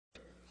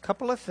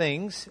couple of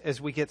things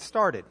as we get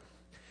started.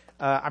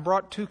 I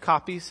brought 2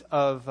 copies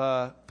of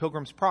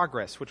Pilgrim's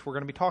Progress, which we're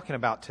going to be talking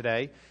about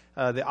today.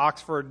 The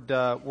Oxford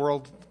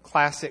World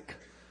Classic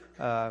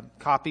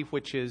copy,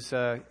 which is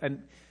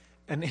an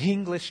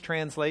English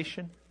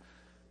translation.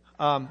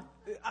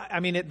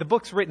 The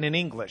book's written in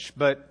English,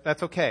 but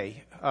that's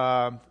okay.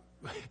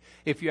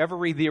 If you ever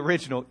read the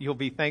original, you'll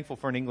be thankful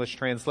for an English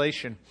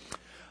translation.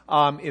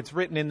 It's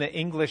written in the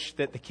English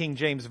that the King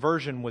James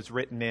Version was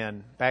written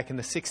in back in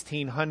the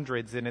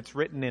 1600s, and it's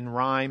written in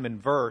rhyme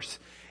and verse.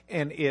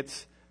 And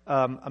it's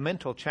a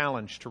mental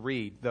challenge to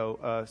read,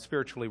 though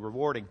spiritually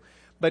rewarding.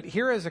 But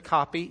here is a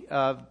copy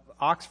of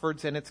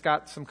Oxford's, and it's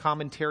got some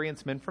commentary and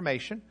some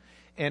information.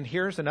 And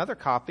here's another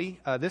copy.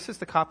 This is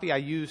the copy I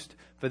used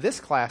for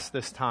this class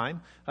this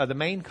time, the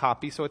main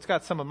copy. So it's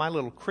got some of my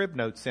little crib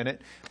notes in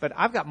it. But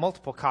I've got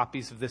multiple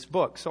copies of this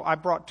book. So I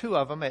brought 2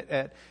 of them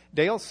at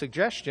Dale's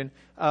suggestion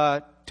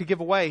to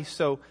give away.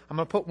 So I'm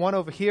going to put one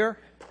over here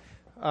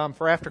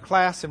for after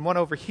class and one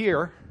over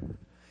here.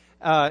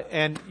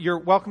 And you're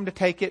welcome to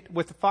take it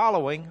with the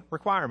following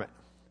requirement.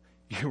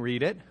 You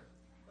read it,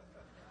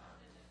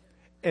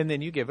 and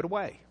then you give it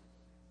away.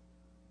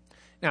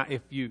 Now,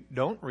 if you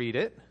don't read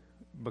it,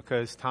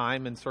 because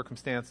time and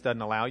circumstance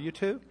doesn't allow you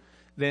to,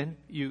 then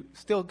you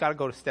still got to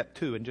go to step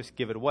 2 and just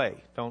give it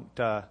away. Don't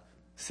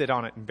sit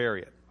on it and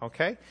bury it,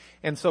 okay?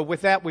 And so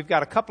with that, we've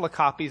got a couple of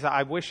copies.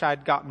 I wish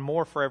I'd gotten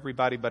more for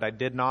everybody, but I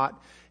did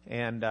not.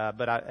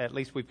 At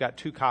least we've got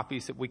 2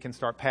 copies that we can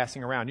start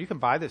passing around. You can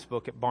buy this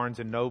book at Barnes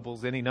 &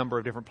 Noble's, any number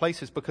of different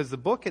places, because the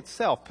book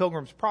itself,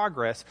 Pilgrim's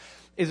Progress,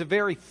 is a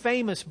very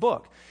famous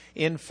book.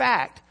 In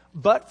fact,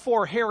 but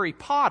for Harry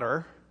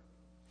Potter,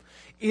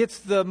 it's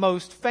the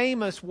most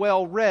famous,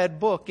 well-read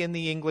book in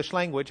the English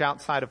language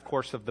outside, of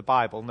course, of the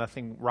Bible.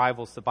 Nothing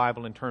rivals the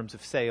Bible in terms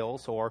of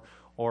sales or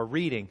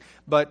reading.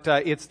 But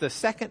it's the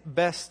second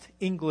best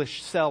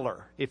English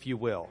seller, if you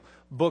will.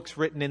 Books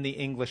written in the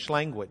English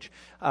language.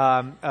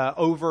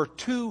 Over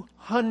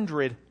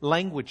 200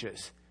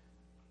 languages.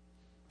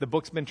 The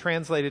book's been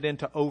translated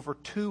into over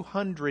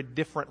 200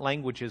 different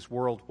languages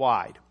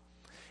worldwide.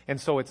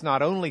 And so it's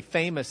not only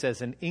famous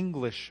as an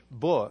English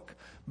book,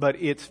 but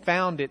it's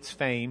found its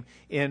fame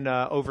in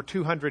over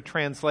 200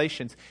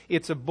 translations.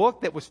 It's a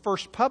book that was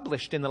first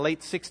published in the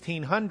late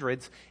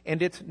 1600s,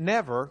 and it's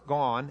never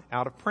gone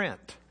out of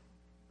print.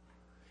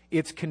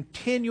 It's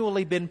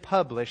continually been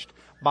published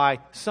by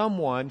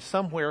someone,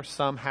 somewhere,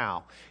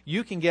 somehow.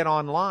 You can get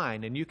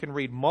online and you can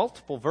read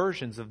multiple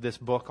versions of this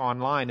book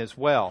online as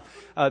well.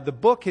 The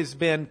book has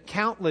been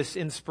countless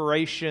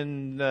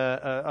inspiration,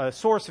 a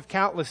source of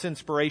countless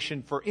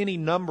inspiration for any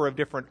number of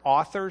different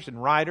authors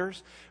and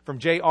writers, from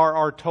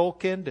J.R.R.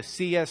 Tolkien to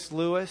C.S.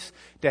 Lewis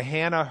to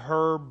Hannah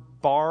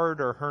Herbard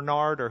or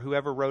Hernard or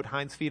whoever wrote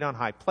Hind's Feet on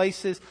High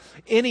Places.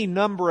 Any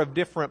number of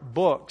different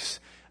books.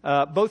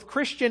 Both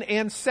Christian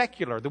and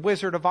secular. The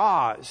Wizard of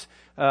Oz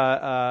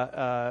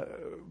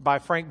by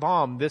Frank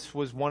Baum. This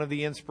was one of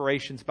the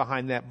inspirations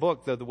behind that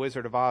book, though the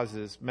Wizard of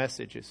Oz's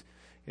message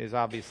is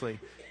obviously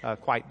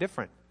quite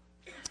different.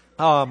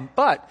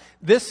 But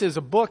this is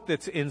a book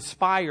that's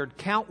inspired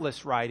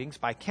countless writings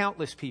by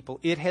countless people.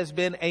 It has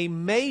been a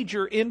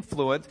major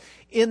influence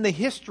in the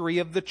history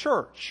of the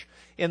church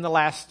in the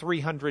last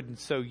 300 and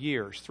so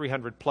years,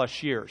 300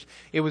 plus years.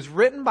 It was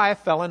written by a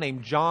fellow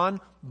named John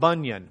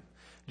Bunyan.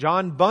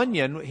 John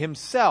Bunyan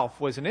himself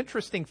was an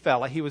interesting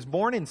fellow. He was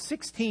born in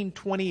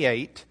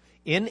 1628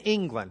 in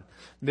England.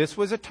 This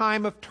was a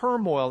time of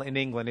turmoil in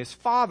England. His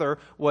father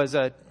was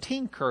a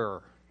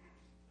tinkerer.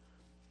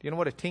 Do you know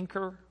what a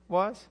tinkerer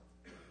was?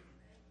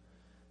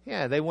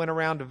 Yeah, they went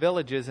around to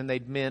villages and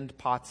they'd mend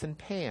pots and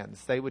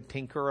pans. They would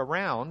tinker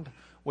around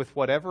with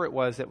whatever it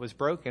was that was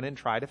broken and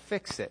try to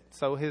fix it.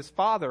 So his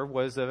father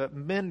was a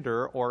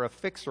mender or a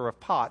fixer of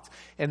pots.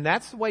 And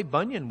that's the way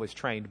Bunyan was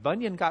trained.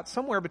 Bunyan got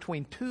somewhere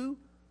between 2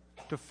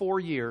 to 4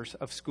 years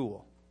of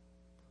school.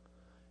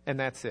 And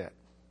that's it.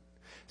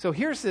 So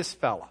here's this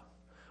fella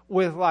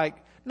with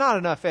not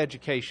enough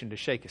education to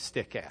shake a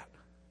stick at.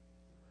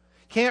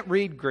 Can't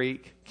read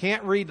Greek,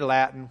 can't read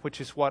Latin,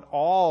 which is what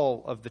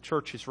all of the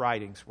church's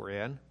writings were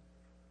in.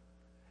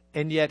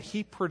 And yet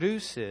he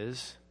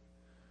produces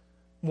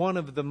one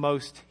of the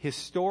most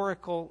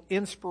historical,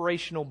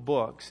 inspirational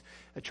books.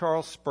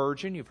 Charles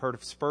Spurgeon, you've heard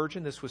of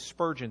Spurgeon. This was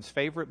Spurgeon's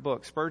favorite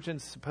book. Spurgeon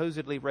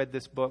supposedly read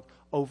this book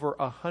over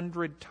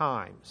 100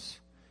 times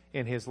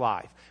in his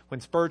life. When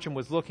Spurgeon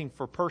was looking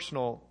for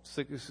personal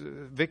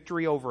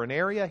victory over an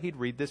area, he'd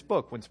read this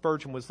book. When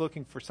Spurgeon was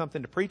looking for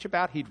something to preach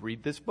about, he'd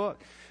read this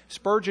book.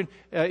 Spurgeon,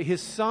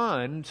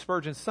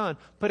 Spurgeon's son,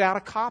 put out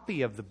a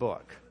copy of the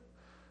book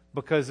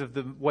because of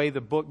the way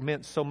the book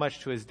meant so much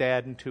to his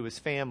dad and to his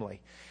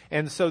family.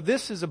 And so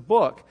this is a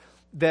book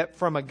that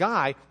from a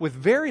guy with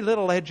very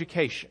little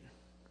education,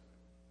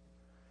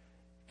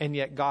 and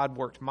yet God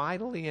worked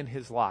mightily in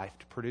his life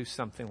to produce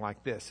something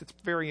like this. It's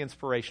very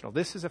inspirational.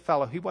 This is a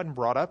fellow, he wasn't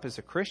brought up as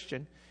a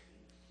Christian.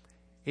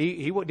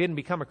 He didn't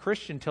become a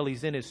Christian until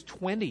he's in his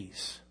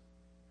 20s.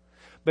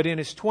 But in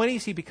his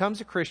 20s, he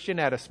becomes a Christian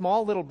at a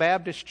small little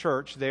Baptist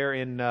church there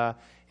in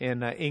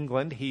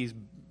England. He's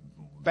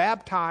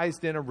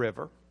baptized in a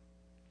river,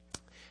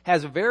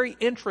 has a very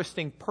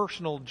interesting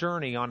personal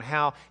journey on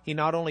how he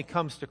not only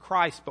comes to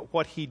Christ, but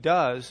what he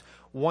does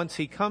once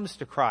he comes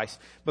to Christ.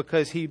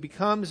 Because he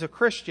becomes a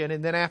Christian,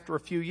 and then after a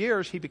few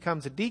years, he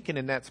becomes a deacon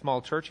in that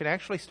small church and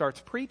actually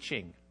starts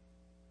preaching.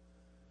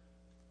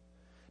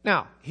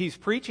 Now, he's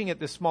preaching at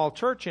this small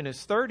church in his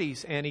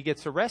 30s, and he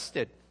gets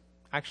arrested.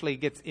 Actually, he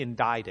gets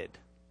indicted.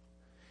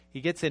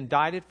 He gets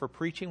indicted for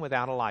preaching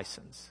without a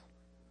license.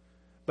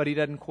 But he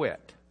doesn't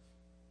quit.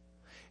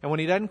 And when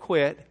he doesn't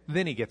quit,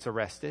 then he gets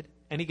arrested.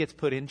 And he gets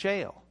put in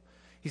jail.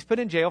 He's put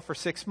in jail for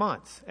 6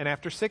 months. And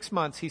after 6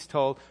 months, he's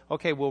told,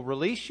 okay, we'll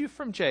release you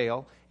from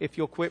jail if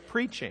you'll quit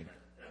preaching.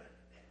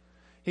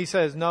 He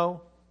says,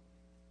 no.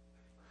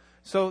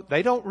 So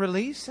they don't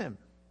release him.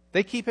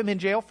 They keep him in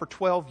jail for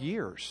 12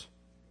 years.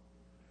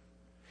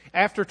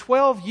 After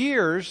 12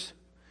 years,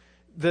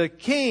 the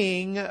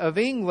King of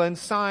England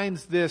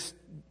signs this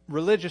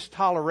Religious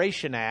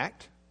Toleration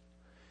Act.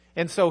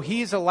 And so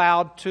he's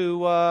allowed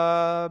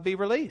to be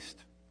released.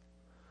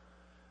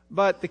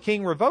 But the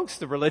king revokes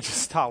the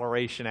Religious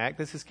Toleration Act.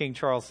 This is King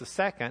Charles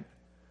II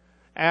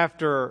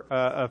after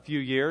a few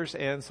years.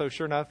 And so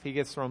sure enough, he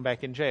gets thrown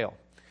back in jail.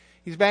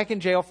 He's back in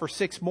jail for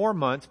 6 more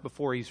months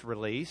before he's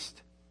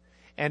released.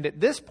 And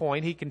at this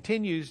point,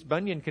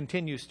 Bunyan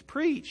continues to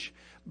preach.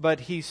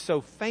 But he's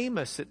so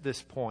famous at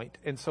this point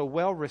and so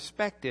well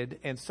respected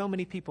and so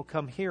many people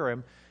come hear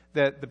him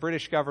that the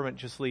British government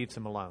just leaves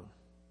him alone.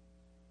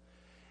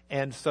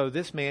 And so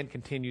this man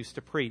continues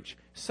to preach.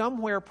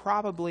 Somewhere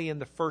probably in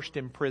the first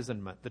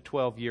imprisonment, the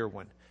 12-year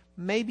one.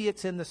 Maybe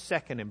it's in the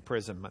second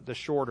imprisonment, the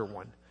shorter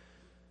one.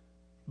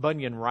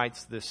 Bunyan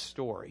writes this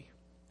story.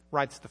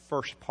 Writes the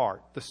first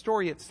part. The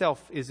story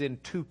itself is in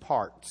 2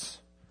 parts.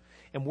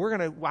 And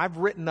I've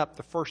written up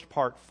the first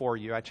part for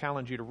you. I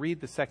challenge you to read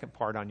the second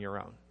part on your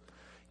own.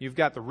 You've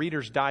got the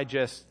Reader's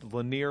Digest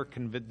linear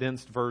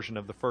condensed version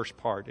of the first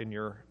part in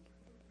your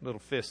little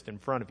fist in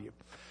front of you.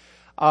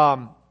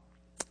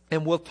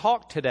 And we'll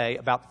talk today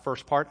about the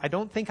first part. I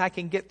don't think I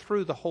can get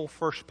through the whole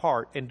first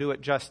part and do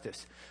it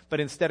justice. But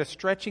instead of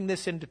stretching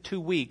this into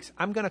 2 weeks,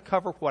 I'm going to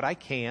cover what I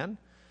can.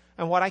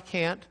 And what I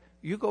can't,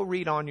 you go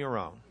read on your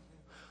own.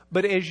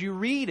 But as you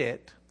read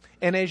it,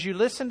 and as you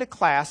listen to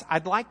class,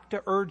 I'd like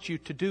to urge you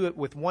to do it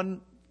with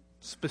one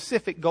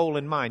specific goal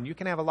in mind. You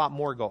can have a lot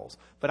more goals,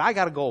 but I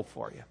got a goal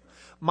for you.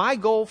 My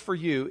goal for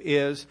you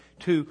is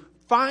to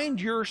find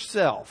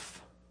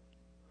yourself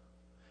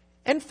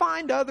and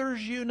find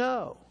others you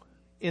know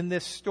in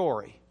this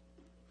story,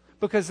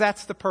 because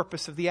that's the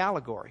purpose of the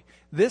allegory.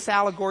 This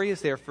allegory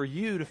is there for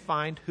you to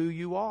find who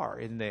you are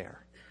in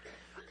there.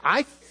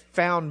 I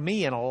found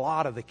me in a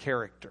lot of the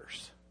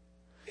characters.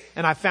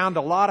 And I found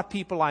a lot of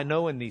people I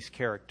know in these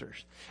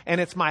characters.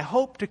 And it's my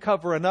hope to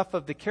cover enough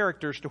of the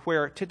characters to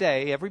where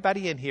today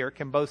everybody in here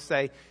can both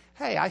say,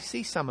 hey, I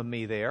see some of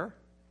me there.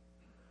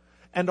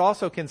 And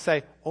also can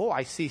say, oh,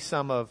 I see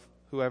some of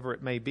whoever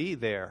it may be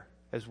there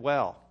as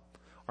well.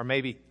 Or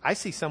maybe I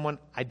see someone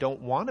I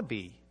don't want to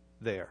be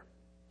there.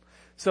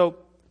 So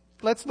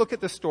let's look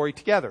at the story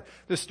together.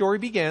 The story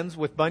begins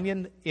with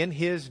Bunyan in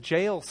his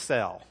jail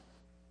cell,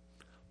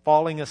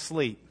 falling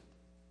asleep.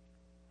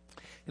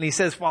 And he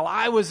says, while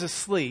I was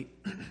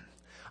asleep,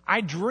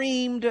 I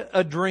dreamed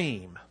a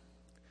dream.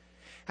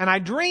 And I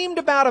dreamed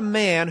about a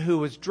man who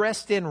was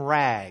dressed in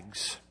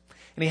rags.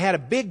 And he had a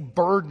big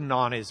burden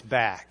on his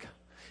back.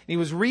 And he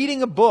was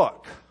reading a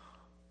book.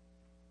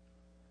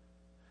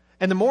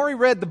 And the more he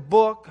read the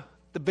book,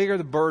 the bigger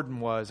the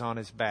burden was on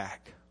his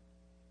back.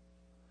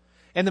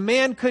 And the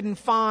man couldn't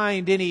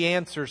find any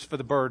answers for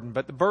the burden,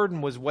 but the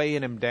burden was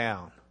weighing him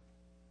down.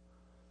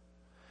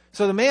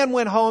 So the man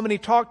went home and he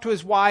talked to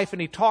his wife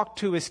and he talked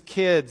to his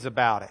kids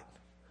about it.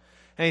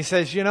 And he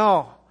says, you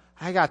know,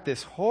 I got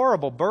this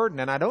horrible burden,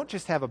 and I don't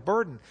just have a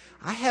burden.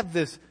 I have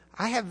this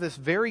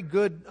very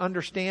good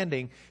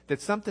understanding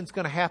that something's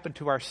going to happen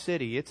to our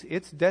city.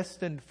 It's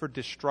destined for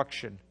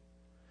destruction.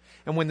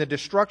 And when the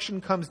destruction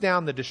comes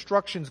down, the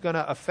destruction's going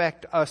to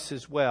affect us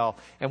as well.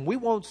 And we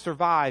won't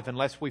survive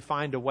unless we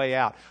find a way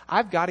out.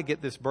 I've got to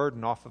get this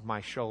burden off of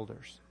my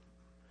shoulders.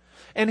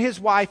 And his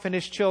wife and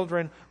his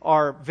children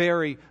are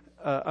very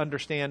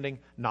understanding.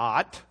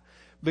 Not.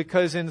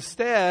 Because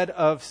instead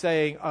of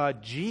saying,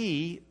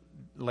 gee,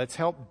 let's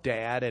help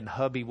Dad and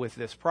hubby with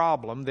this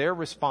problem, their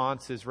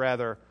response is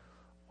rather,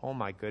 oh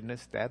my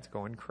goodness, Dad's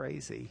going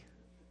crazy.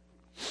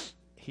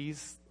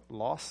 He's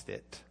lost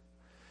it.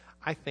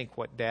 I think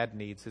what Dad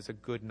needs is a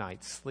good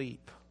night's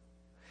sleep.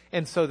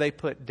 And so they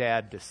put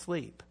Dad to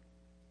sleep.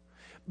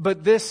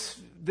 But this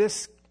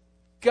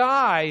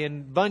guy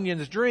in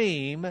Bunyan's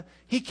dream,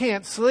 he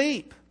can't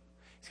sleep.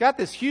 He's got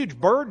this huge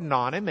burden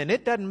on him, and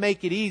it doesn't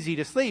make it easy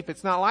to sleep.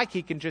 It's not like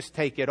he can just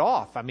take it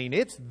off. I mean,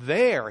 it's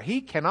there. He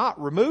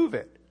cannot remove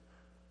it.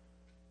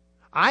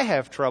 I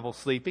have trouble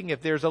sleeping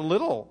if there's a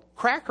little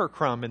cracker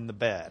crumb in the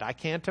bed. I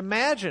can't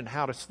imagine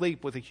how to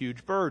sleep with a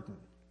huge burden.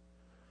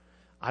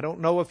 I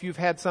don't know if you've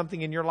had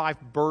something in your life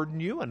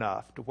burden you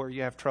enough to where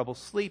you have trouble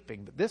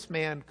sleeping, but this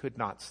man could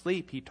not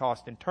sleep. He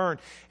tossed and turned,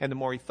 and the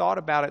more he thought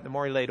about it, the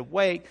more he laid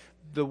awake,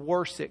 the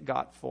worse it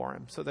got for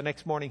him. So the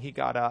next morning he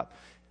got up.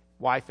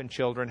 Wife and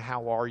children,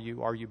 how are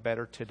you? Are you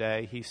better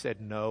today? He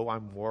said, no,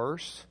 I'm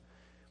worse.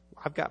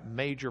 I've got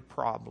major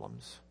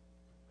problems,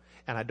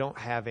 and I don't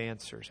have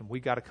answers, and we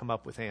got to come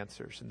up with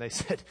answers. And they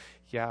said,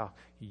 yeah,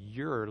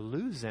 you're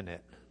losing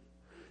it.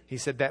 He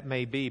said, that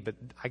may be, but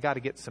I got to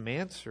get some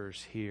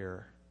answers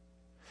here.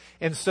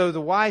 And so the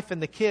wife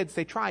and the kids,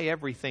 they try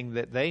everything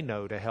that they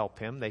know to help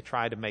him. They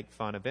try to make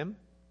fun of him.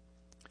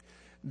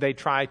 They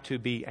try to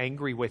be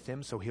angry with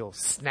him so he'll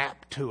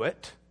snap to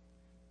it.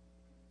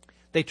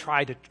 They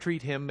try to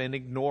treat him and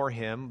ignore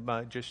him.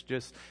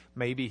 Just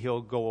maybe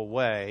he'll go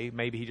away.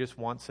 Maybe he just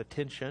wants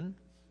attention.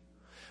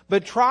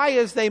 But try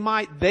as they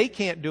might, they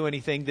can't do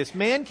anything. This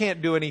man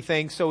can't do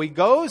anything. So he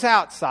goes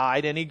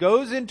outside and he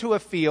goes into a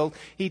field.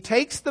 He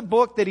takes the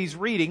book that he's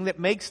reading that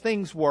makes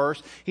things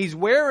worse. He's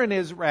wearing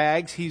his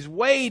rags. He's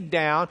weighed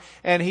down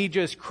and he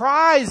just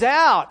cries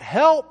out,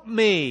 help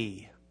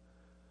me.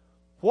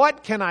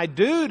 What can I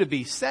do to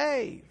be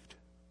saved?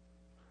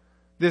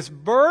 This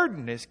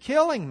burden is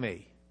killing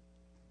me.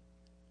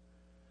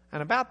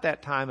 And about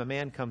that time, a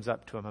man comes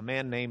up to him, a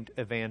man named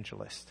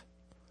Evangelist.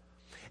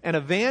 An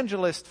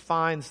evangelist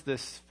finds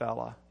this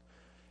fella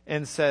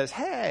and says,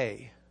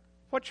 hey,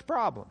 what's your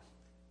problem?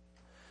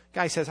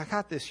 Guy says, I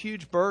got this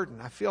huge burden.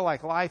 I feel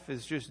like life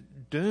is just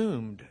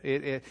doomed.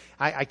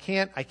 I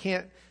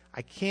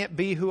can't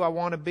be who I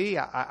want to be.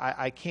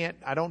 I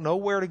don't know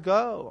where to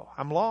go.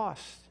 I'm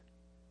lost.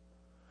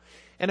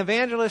 An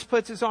evangelist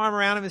puts his arm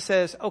around him and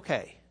says,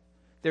 okay,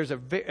 there's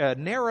a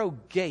narrow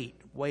gate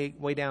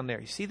way down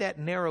there. You see that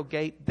narrow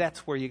gate?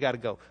 That's where you got to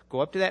go. Go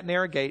up to that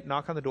narrow gate,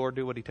 knock on the door,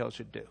 do what he tells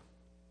you to do.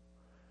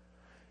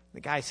 The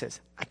guy says,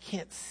 I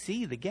can't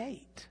see the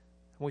gate.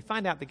 And we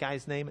find out the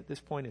guy's name at this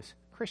point is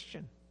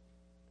Christian.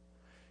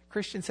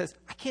 Christian says,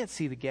 I can't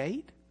see the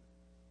gate.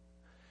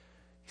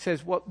 He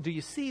says, well, do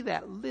you see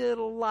that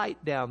little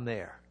light down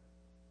there?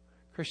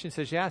 Christian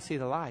says, yeah, I see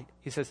the light.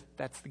 He says,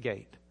 that's the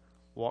gate.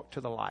 Walk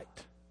to the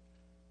light.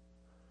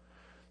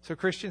 So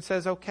Christian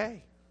says,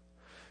 okay.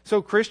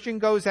 So Christian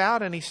goes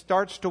out and he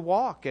starts to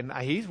walk, and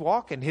he's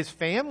walking. His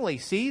family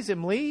sees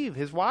him leave,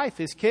 his wife,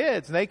 his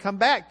kids, and they come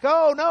back.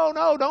 Go, no,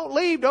 don't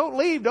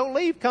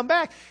leave, come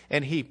back.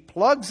 And he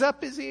plugs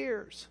up his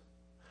ears.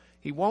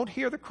 He won't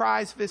hear the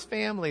cries of his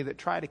family that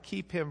try to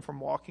keep him from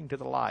walking to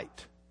the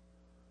light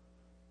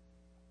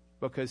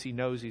because he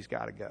knows he's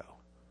got to go.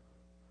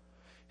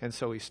 And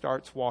so he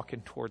starts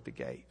walking toward the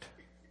gate.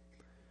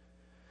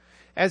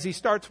 As he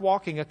starts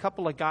walking, a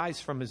couple of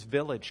guys from his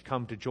village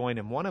come to join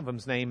him. One of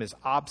them's name is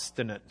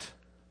Obstinate.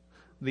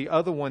 The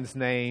other one's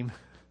name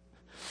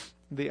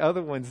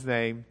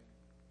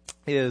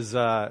is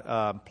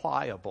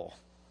Pliable.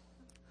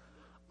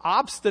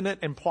 Obstinate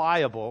and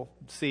Pliable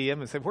see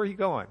him and say, where are you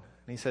going?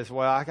 And he says,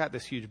 well, I got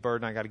this huge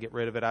burden. I got to get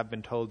rid of it. I've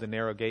been told the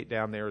narrow gate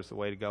down there is the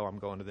way to go. I'm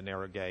going to the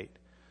narrow gate.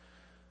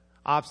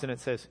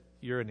 Obstinate says,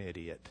 you're an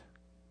idiot.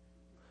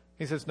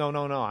 He says,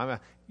 no.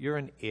 You're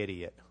an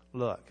idiot.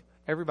 Look.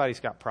 Everybody's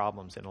got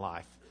problems in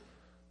life.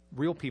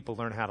 Real people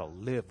learn how to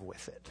live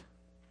with it.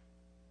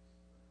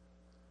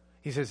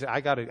 He says,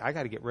 I got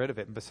to get rid of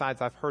it. And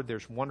besides, I've heard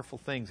there's wonderful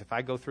things. If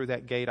I go through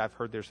that gate, I've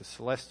heard there's a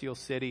celestial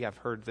city. I've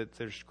heard that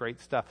there's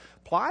great stuff.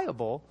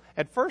 Pliable,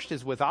 at first,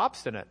 is with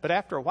Obstinate. But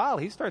after a while,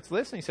 he starts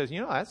listening. He says,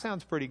 that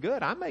sounds pretty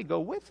good. I may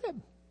go with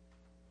him.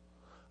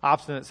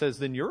 Obstinate says,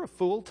 then you're a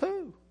fool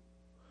too.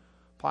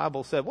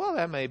 Pliable said, well,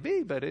 that may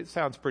be, but it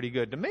sounds pretty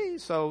good to me.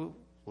 So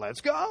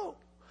let's go.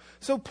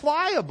 So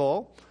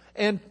Pliable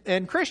and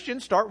Christian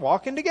start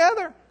walking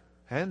together.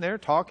 And they're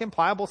talking.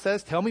 Pliable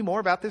says, tell me more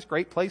about this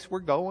great place we're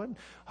going.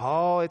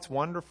 Oh, it's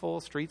wonderful.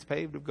 Streets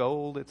paved with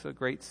gold. It's a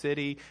great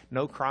city.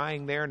 No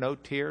crying there, no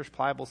tears.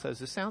 Pliable says,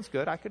 this sounds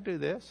good. I could do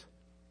this.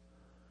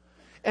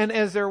 And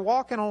as they're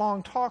walking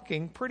along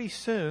talking, pretty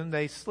soon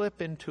they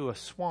slip into a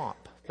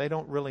swamp. They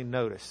don't really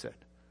notice it.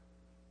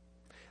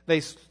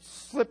 They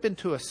slip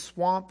into a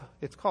swamp.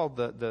 It's called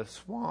the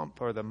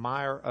swamp or the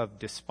mire of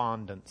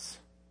despondence.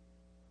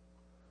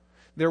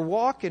 They're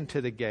walking to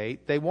the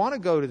gate. They want to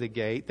go to the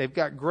gate. They've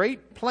got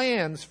great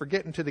plans for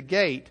getting to the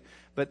gate,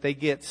 but they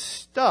get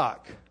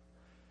stuck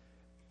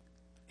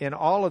in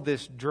all of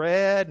this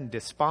dread and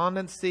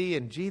despondency.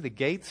 And the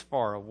gate's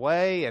far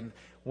away. And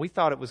we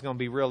thought it was going to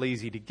be real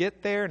easy to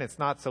get there, and it's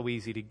not so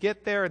easy to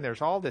get there. And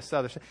there's all this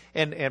other stuff.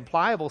 And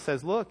Pliable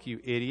says, look,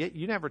 you idiot,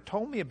 you never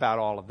told me about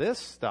all of this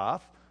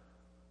stuff.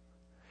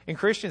 And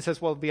Christian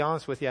says, well, to be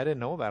honest with you, I didn't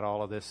know about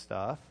all of this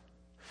stuff.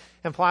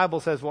 And Pliable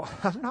says, well,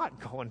 I'm not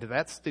going to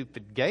that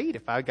stupid gate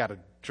if I got to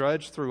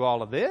drudge through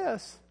all of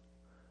this.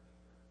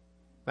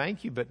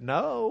 Thank you, but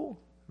no.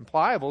 And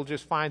Pliable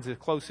just finds the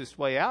closest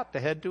way out to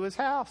head to his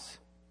house.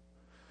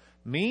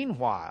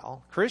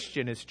 Meanwhile,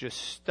 Christian is just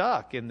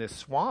stuck in this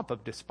swamp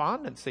of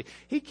despondency.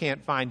 He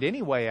can't find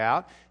any way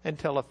out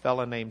until a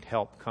fella named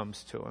Help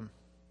comes to him.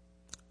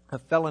 A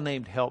fella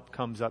named Help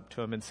comes up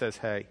to him and says,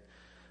 hey,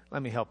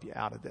 let me help you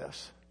out of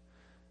this.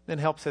 Then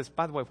help says,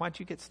 by the way, why'd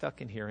you get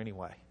stuck in here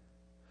anyway?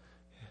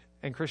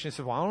 And Christian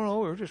says, well, I don't know.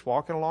 We were just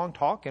walking along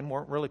talking,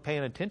 weren't really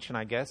paying attention,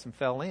 I guess, and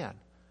fell in.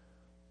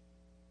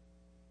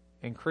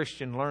 And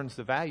Christian learns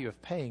the value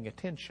of paying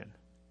attention.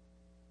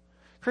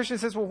 Christian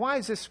says, well, why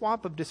is this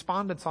swamp of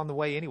despondence on the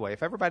way anyway?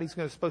 If everybody's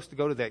supposed to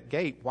go to that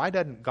gate, why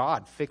doesn't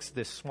God fix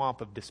this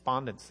swamp of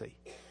despondency?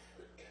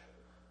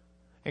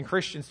 And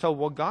Christian's told,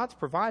 well, God's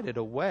provided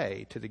a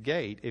way to the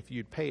gate if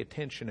you'd pay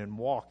attention and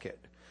walk it.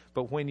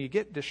 But when you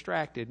get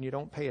distracted and you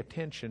don't pay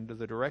attention to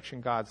the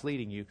direction God's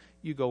leading you,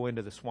 you go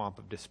into the swamp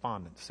of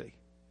despondency.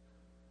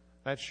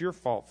 That's your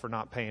fault for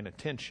not paying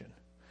attention.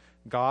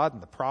 God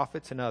and the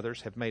prophets and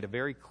others have made a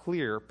very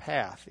clear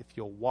path if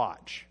you'll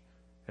watch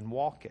and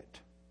walk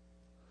it.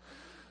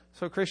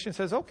 So Christian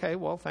says, okay,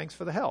 well, thanks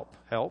for the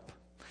help.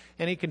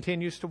 And he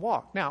continues to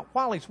walk. Now,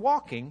 while he's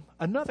walking,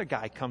 another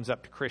guy comes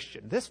up to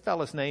Christian. This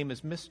fellow's name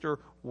is Mr.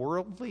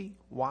 Worldly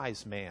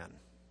Wise Man.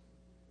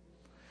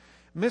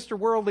 Mr.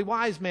 Worldly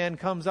Wise Man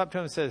comes up to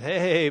him and says,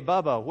 hey,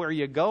 Bubba, where are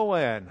you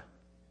going?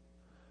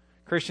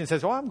 Christian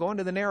says, I'm going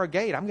to the narrow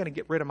gate. I'm going to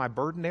get rid of my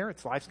burden there.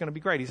 Life's going to be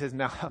great. He says,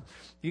 now,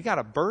 you got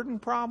a burden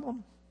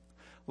problem?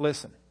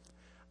 Listen,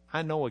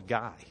 I know a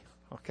guy,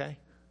 okay?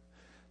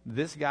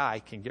 This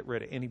guy can get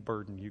rid of any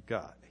burden you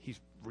got. He's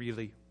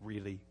really,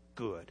 really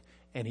good.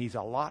 And he's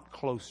a lot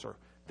closer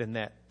than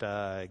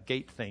that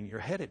gate thing you're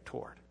headed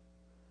toward.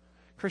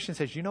 Christian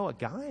says, you know a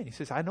guy? And he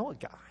says, I know a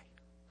guy.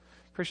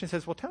 Christian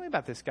says, well, tell me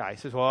about this guy. He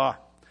says, well,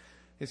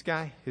 this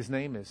guy, his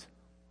name is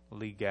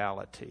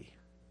Legality.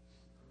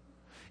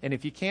 And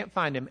if you can't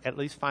find him, at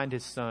least find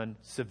his son,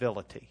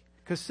 Civility.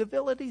 Because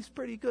Civility's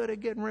pretty good at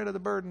getting rid of the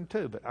burden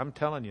too. But I'm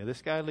telling you,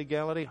 this guy,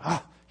 Legality,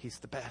 he's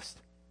the best.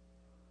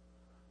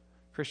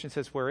 Christian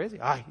says, where is he?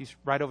 He's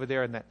right over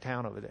there in that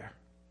town over there.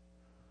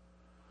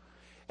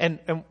 And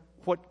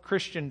what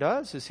Christian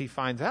does is he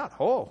finds out,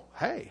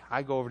 hey,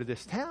 I go over to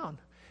this town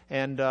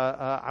and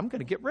I'm going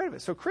to get rid of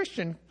it. So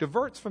Christian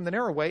diverts from the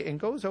narrow way and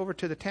goes over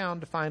to the town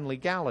to find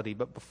Legality.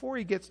 But before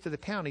he gets to the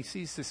town, he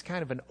sees this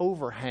kind of an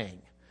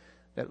overhang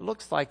that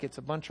looks like it's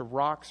a bunch of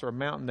rocks or a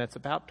mountain that's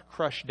about to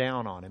crush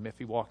down on him if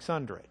he walks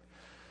under it.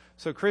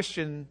 So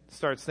Christian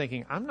starts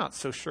thinking, I'm not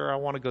so sure I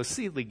want to go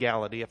see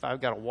Legality if I've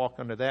got to walk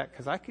under that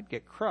because I could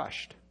get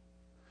crushed.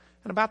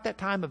 And about that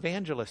time,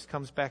 Evangelist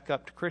comes back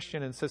up to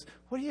Christian and says,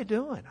 what are you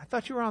doing? I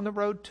thought you were on the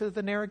road to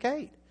the narrow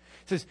gate.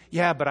 He says,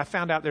 yeah, but I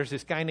found out there's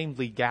this guy named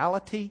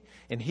Legality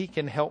and he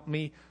can help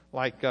me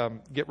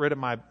get rid of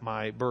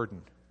my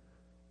burden.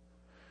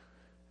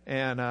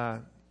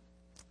 And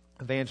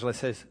Evangelist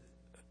says,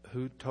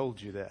 who told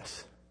you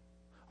this?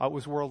 It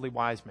was Worldly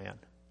Wise Man.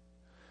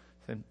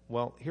 And,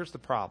 well, here's the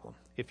problem.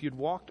 If you'd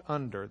walked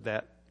under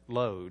that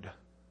load,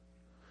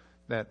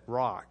 that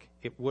rock,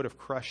 it would have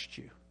crushed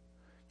you.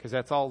 Because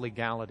that's all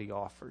Legality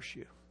offers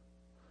you.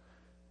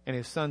 And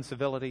his son,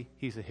 Civility,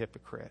 he's a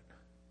hypocrite.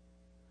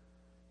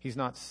 He's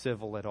not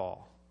civil at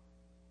all.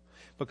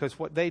 Because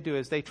what they do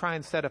is they try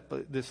and set up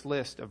this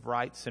list of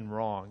rights and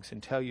wrongs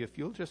and tell you if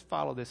you'll just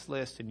follow this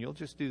list and you'll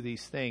just do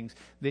these things,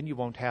 then you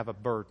won't have a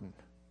burden.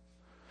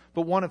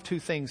 But one of two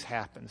things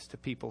happens to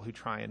people who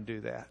try and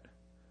do that.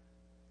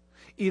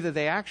 Either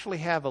they actually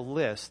have a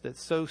list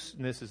that's so,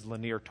 and this is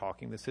Lanier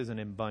talking, this isn't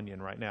in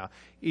Bunyan right now.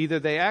 Either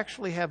they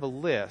actually have a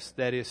list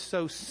that is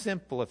so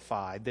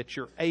simplified that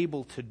you're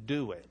able to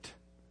do it,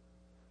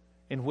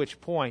 in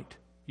which point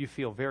you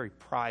feel very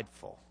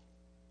prideful,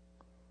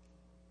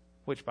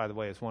 which, by the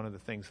way, is one of the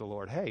things the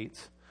Lord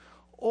hates.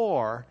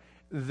 Or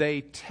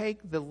they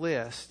take the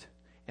list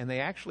and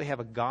they actually have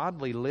a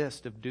godly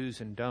list of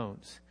do's and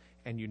don'ts,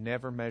 and you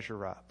never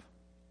measure up.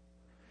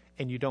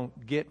 And you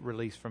don't get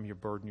released from your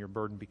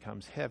burden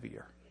becomes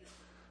heavier.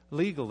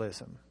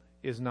 Legalism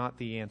is not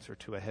the answer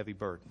to a heavy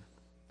burden,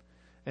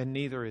 and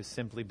neither is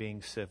simply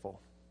being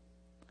civil.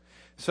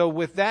 So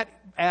with that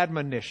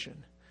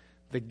admonition,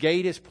 the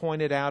gate is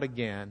pointed out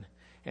again,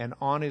 and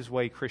on his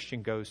way,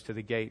 Christian goes to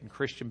the gate, and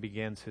Christian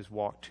begins his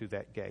walk to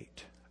that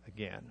gate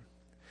again.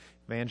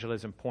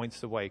 Evangelism points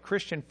the way.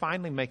 Christian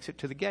finally makes it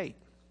to the gate.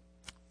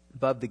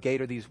 Above the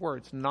gate are these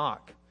words,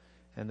 knock,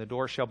 and the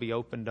door shall be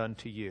opened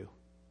unto you.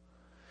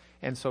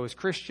 And so as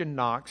Christian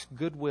knocks,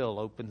 goodwill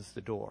opens the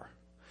door.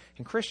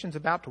 And Christian's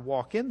about to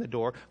walk in the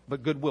door,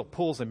 but goodwill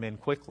pulls him in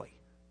quickly.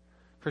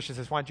 Christian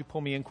says, why'd you pull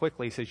me in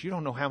quickly? He says, you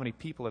don't know how many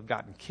people have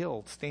gotten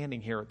killed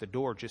standing here at the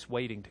door just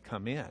waiting to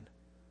come in.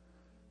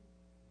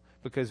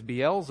 Because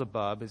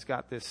Beelzebub has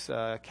got this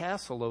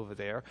castle over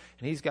there,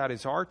 and he's got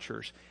his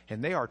archers,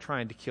 and they are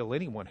trying to kill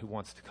anyone who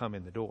wants to come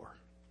in the door.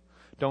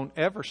 Don't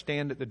ever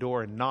stand at the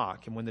door and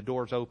knock, and when the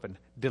door's open,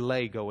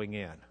 delay going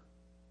in.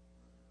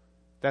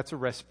 That's a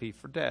recipe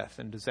for death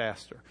and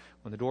disaster.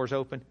 When the door's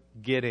open,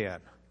 get in.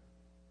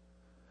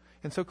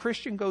 And so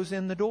Christian goes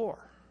in the door.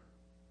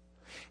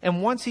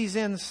 And once he's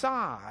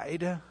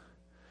inside,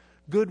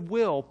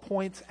 goodwill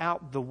points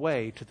out the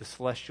way to the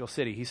celestial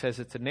city. He says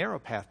it's a narrow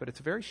path, but it's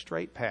a very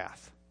straight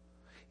path.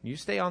 You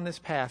stay on this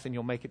path and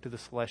you'll make it to the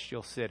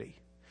celestial city.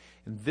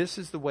 And this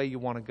is the way you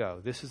want to go.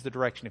 This is the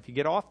direction. If you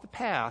get off the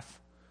path,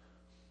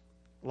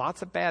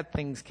 Lots of bad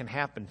things can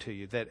happen to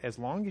you, that as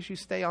long as you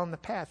stay on the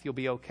path, you'll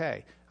be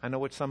okay. I know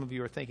what some of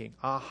you are thinking.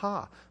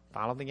 Aha,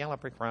 follow the yellow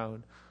brick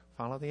road.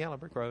 Follow the yellow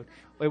brick road.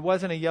 Well, it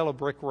wasn't a yellow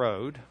brick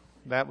road.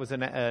 That was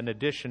an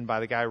addition by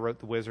the guy who wrote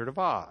The Wizard of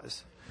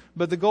Oz.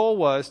 But the goal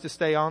was to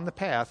stay on the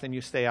path and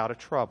you stay out of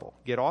trouble.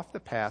 Get off the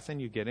path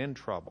and you get in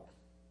trouble.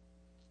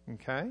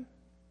 Okay?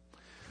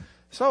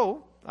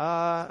 So,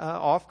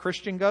 off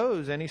Christian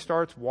goes, and he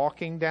starts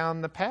walking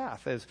down the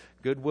path as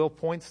Goodwill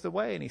points the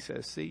way, and he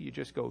says, see, you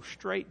just go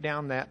straight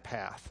down that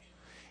path.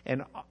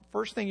 And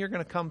first thing you're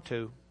going to come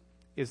to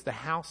is the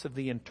house of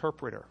the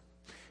interpreter.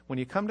 When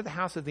you come to the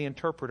house of the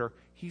interpreter,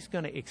 he's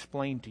going to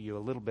explain to you a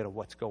little bit of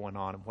what's going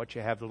on and what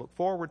you have to look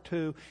forward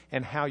to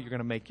and how you're going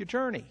to make your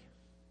journey.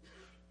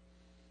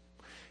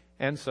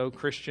 And so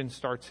Christian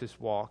starts his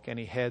walk, and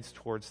he heads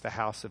towards the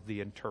house of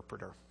the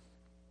interpreter.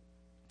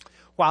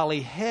 While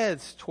he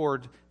heads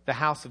toward the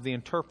house of the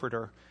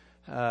interpreter,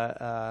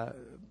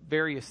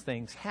 various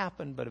things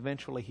happen, but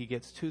eventually he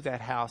gets to that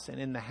house, and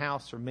in the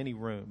house are many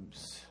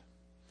rooms.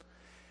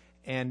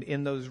 And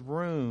in those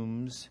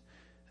rooms,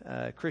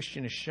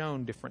 Christian is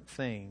shown different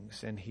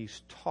things, and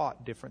he's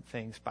taught different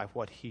things by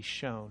what he's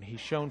shown.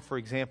 He's shown, for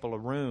example, a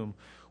room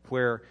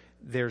where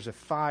there's a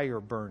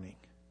fire burning,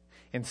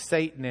 and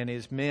Satan and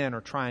his men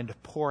are trying to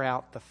pour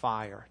out the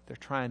fire. They're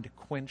trying to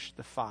quench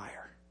the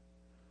fire.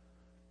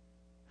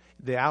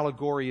 The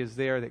allegory is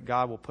there that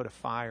God will put a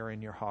fire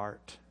in your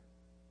heart,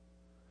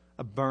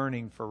 a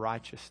burning for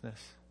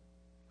righteousness,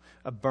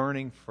 a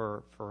burning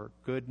for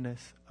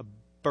goodness, a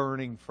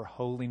burning for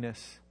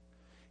holiness.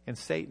 And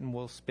Satan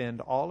will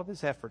spend all of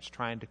his efforts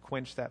trying to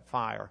quench that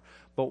fire.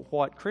 But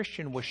what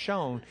Christian was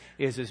shown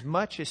is, as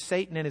much as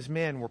Satan and his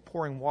men were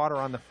pouring water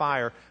on the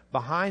fire,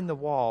 behind the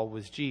wall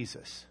was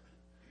Jesus,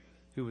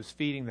 who was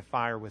feeding the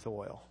fire with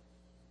oil.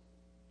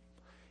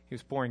 He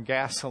was pouring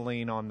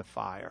gasoline on the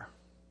fire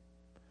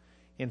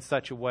in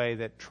such a way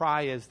that,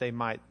 try as they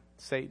might,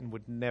 Satan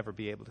would never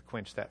be able to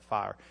quench that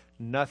fire.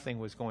 Nothing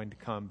was going to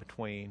come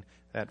between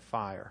that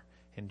fire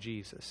and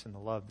Jesus and the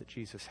love that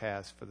Jesus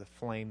has for the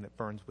flame that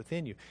burns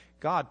within you.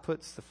 God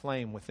puts the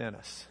flame within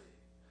us.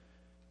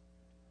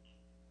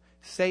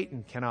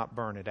 Satan cannot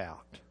burn it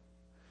out.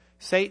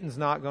 Satan's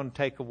not going to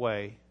take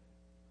away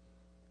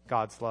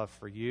God's love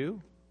for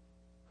you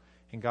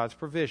and God's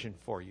provision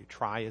for you,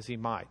 try as he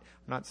might.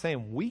 I'm not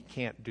saying we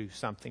can't do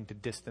something to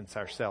distance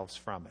ourselves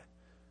from it.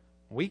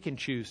 We can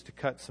choose to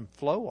cut some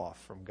flow off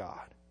from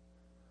God.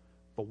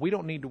 But we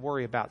don't need to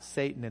worry about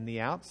Satan and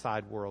the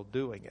outside world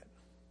doing it.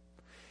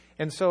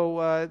 And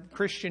so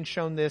Christian's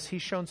shown this.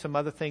 He's shown some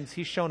other things.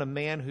 He's shown a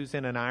man who's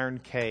in an iron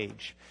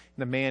cage.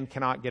 And the man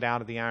cannot get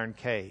out of the iron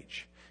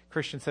cage.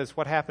 Christian says,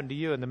 what happened to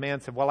you? And the man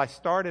said, well, I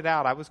started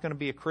out, I was going to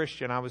be a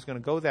Christian. I was going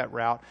to go that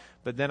route.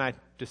 But then I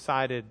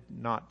decided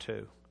not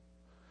to.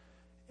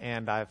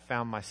 And I've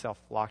found myself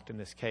locked in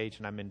this cage,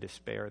 and I'm in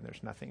despair, and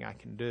there's nothing I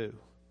can do.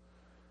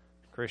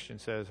 Christian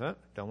says,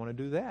 don't want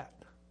to do that.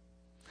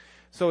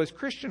 So as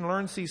Christian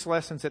learns these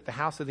lessons at the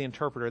house of the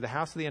interpreter,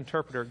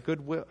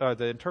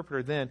 the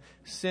interpreter then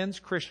sends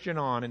Christian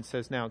on and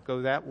says, now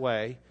go that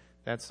way.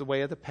 That's the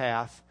way of the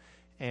path,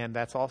 and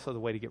that's also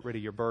the way to get rid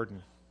of your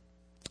burden.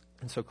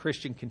 And so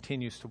Christian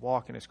continues to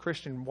walk, and as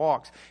Christian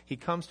walks, he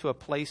comes to a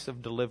place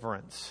of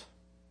deliverance.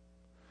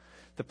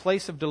 The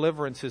place of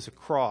deliverance is a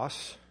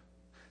cross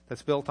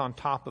that's built on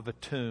top of a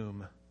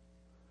tomb.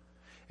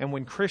 And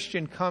when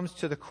Christian comes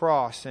to the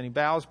cross and he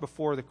bows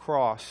before the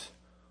cross,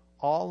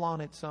 all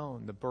on its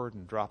own, the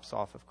burden drops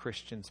off of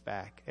Christian's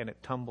back and it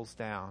tumbles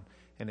down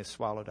and is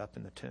swallowed up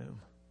in the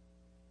tomb.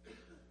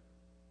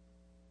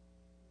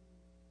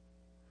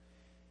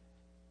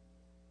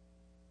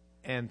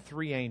 And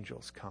 3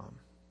 angels come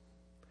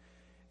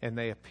and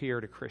they appear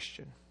to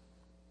Christian.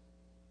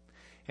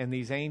 And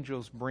these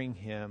angels bring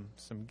him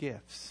some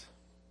gifts.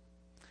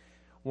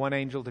 One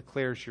angel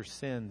declares your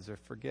sins are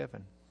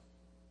forgiven.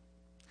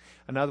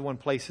 Another one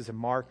places a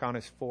mark on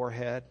his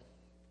forehead.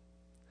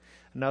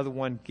 Another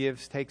one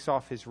takes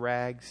off his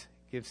rags,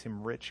 gives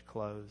him rich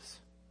clothes.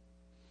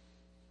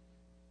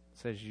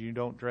 Says, you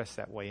don't dress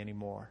that way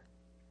anymore.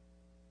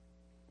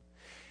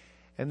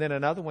 And then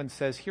another one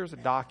says, here's a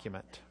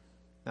document.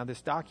 Now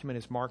this document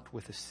is marked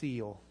with a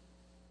seal.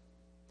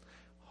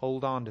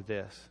 Hold on to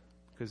this,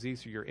 because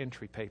these are your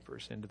entry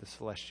papers into the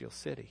celestial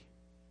city.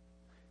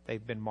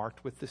 They've been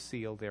marked with the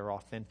seal. They're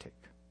authentic.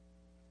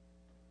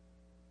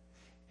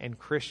 And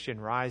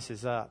Christian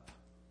rises up,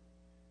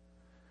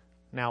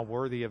 now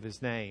worthy of his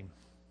name.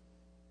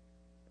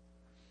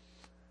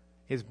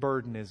 His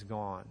burden is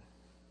gone.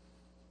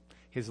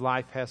 His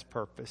life has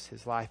purpose.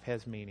 His life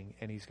has meaning.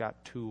 And he's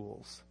got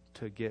tools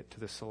to get to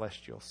the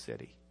celestial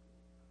city.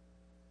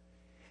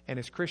 And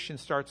as Christian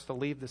starts to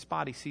leave this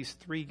body, he sees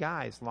 3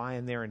 guys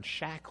lying there in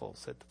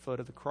shackles at the foot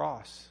of the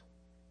cross.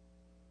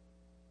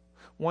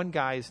 One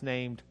guy is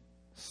named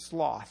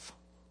Sloth,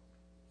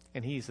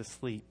 and he's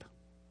asleep.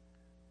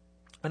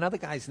 Another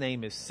guy's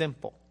name is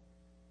Simple.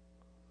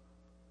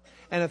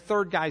 And a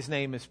third guy's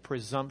name is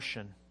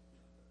Presumption.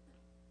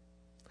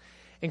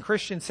 And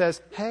Christian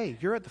says, hey,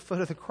 you're at the foot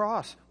of the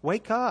cross.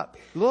 Wake up.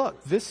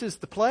 Look, this is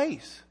the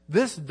place.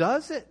 This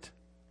does it.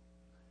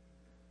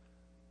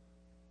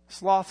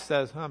 Sloth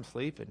says, I'm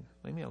sleeping.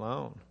 Leave me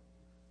alone.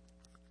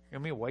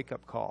 Give me a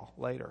wake-up call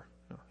later.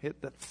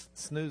 Hit the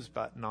snooze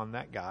button on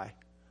that guy.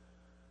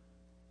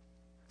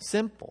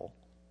 Simple.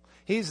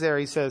 He's there.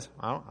 He says,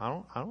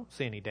 I don't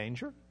see any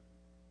danger.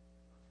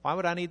 Why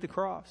would I need the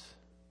cross?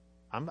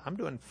 I'm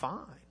doing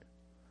fine.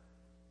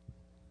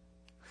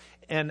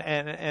 And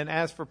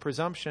as for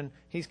presumption,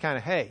 he's kind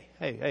of,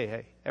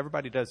 hey,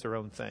 everybody does their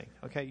own thing.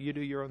 Okay, you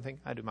do your own thing,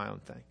 I do my own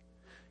thing.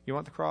 You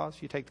want the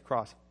cross? You take the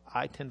cross.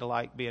 I tend to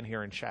like being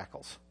here in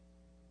shackles,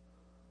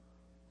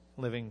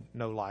 living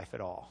no life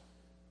at all.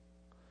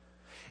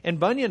 And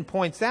Bunyan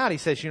points out, he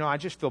says, I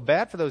just feel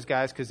bad for those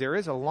guys because there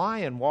is a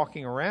lion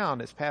walking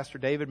around, as Pastor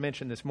David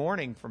mentioned this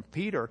morning from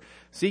Peter,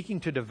 seeking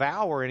to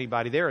devour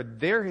anybody. They're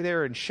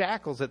there in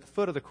shackles at the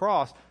foot of the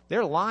cross.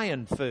 They're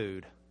lion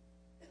food.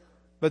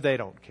 But they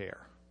don't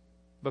care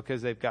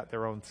because they've got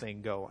their own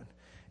thing going.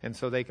 And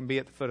so they can be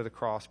at the foot of the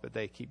cross, but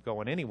they keep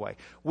going anyway.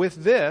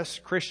 With this,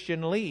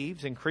 Christian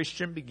leaves and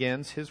Christian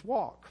begins his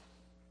walk.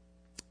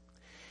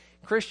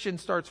 Christian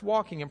starts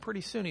walking, and pretty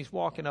soon he's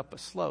walking up a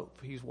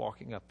slope. He's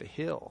walking up a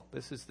hill.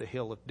 This is the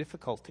hill of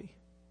difficulty.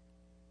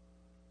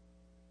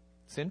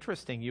 It's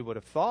interesting. You would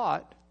have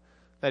thought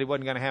that he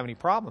wasn't going to have any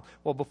problem.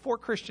 Well, before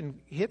Christian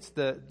hits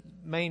the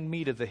main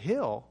meat of the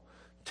hill,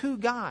 two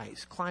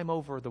guys climb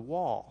over the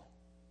wall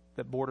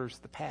that borders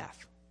the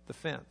path, the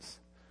fence.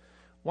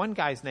 One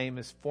guy's name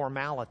is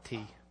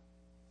Formality.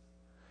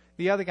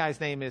 The other guy's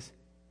name is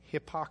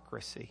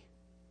Hypocrisy.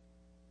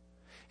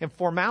 And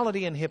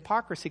Formality and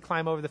Hypocrisy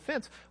climb over the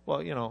fence.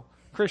 Well,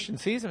 Christian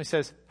sees him. He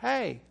says,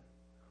 hey,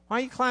 why are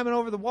you climbing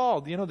over the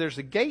wall? There's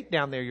a gate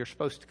down there you're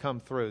supposed to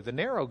come through, the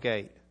narrow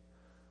gate.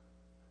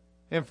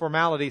 And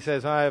Formality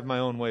says, I have my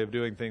own way of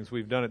doing things.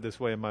 We've done it this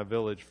way in my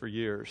village for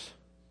years.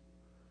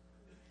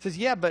 He says,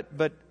 yeah,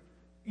 but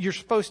you're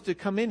supposed to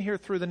come in here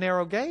through the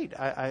narrow gate.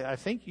 I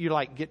think you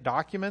get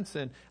documents,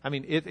 and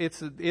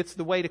it's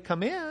the way to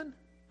come in.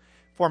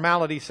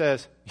 Formality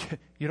says,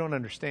 you don't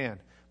understand.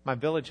 My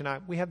village and I,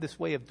 we have this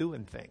way of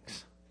doing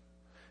things.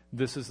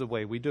 This is the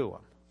way we do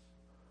them.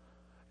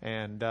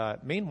 And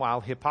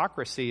meanwhile,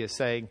 Hypocrisy is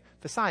saying,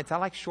 besides, I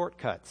like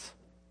shortcuts.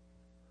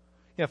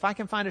 If I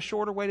can find a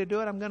shorter way to do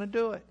it, I'm going to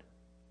do it.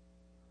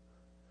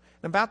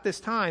 And about this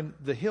time,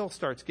 the hill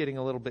starts getting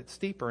a little bit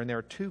steeper, and there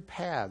are two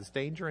paths,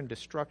 danger and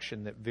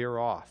destruction, that veer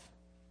off.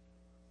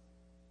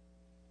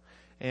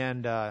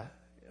 And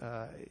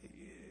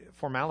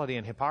Formality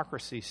and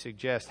Hypocrisy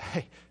suggest,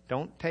 hey,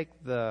 don't take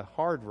the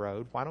hard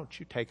road. Why don't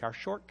you take our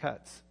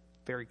shortcuts?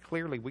 Very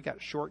clearly, we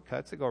got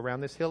shortcuts that go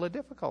around this hill of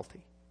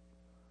difficulty.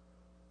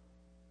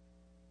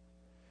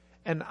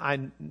 And I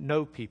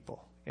know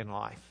people in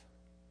life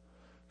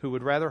who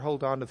would rather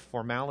hold on to the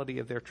formality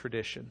of their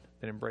tradition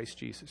than embrace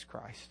Jesus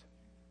Christ.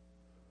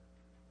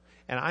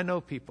 And I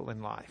know people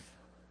in life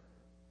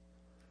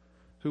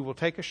who will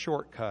take a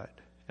shortcut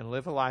and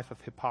live a life of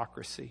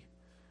hypocrisy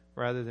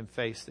rather than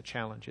face the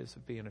challenges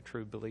of being a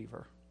true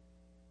believer.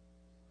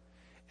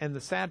 And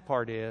the sad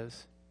part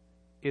is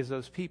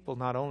those people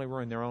not only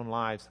ruin their own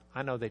lives,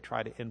 I know they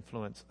try to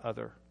influence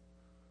other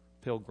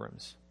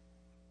pilgrims.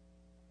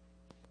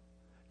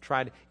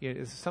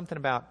 It's something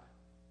about,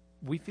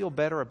 we feel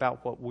better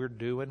about what we're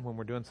doing when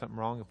we're doing something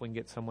wrong if we can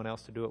get someone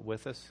else to do it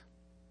with us.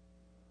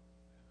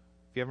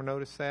 Have you ever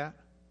noticed that?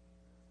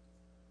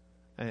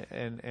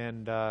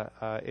 And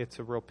it's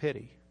a real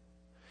pity.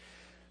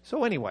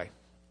 So anyway,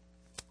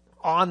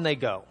 on they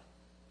go.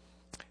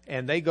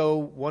 And they go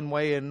one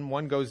way and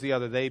one goes the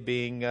other, they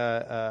being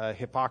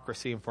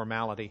hypocrisy and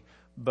formality.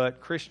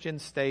 But Christian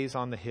stays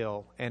on the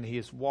hill, and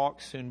his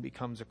walk soon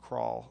becomes a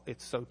crawl.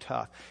 It's so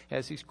tough.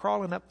 As he's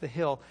crawling up the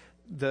hill,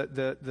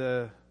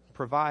 the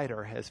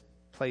provider has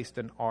placed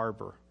an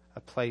arbor, a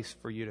place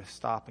for you to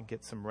stop and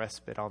get some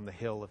respite on the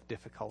hill of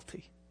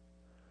difficulty.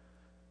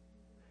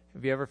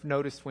 Have you ever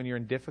noticed when you're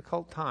in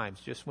difficult times,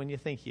 just when you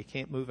think you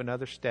can't move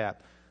another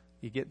step,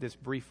 you get this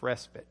brief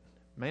respite?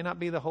 It may not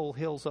be the whole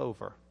hill's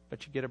over,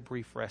 but you get a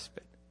brief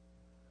respite.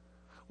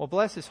 Well,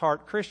 bless his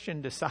heart,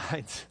 Christian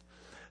decides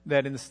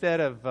that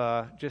instead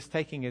of just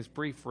taking his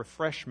brief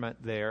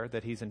refreshment there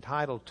that he's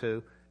entitled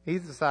to, he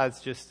decides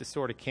just to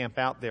sort of camp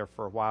out there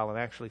for a while and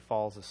actually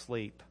falls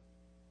asleep.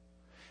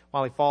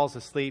 While he falls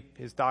asleep,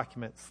 his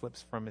document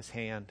slips from his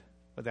hand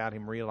without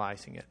him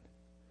realizing it.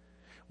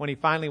 When he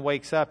finally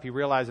wakes up, he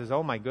realizes,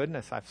 oh my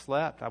goodness, I've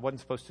slept. I wasn't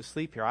supposed to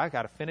sleep here. I've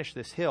got to finish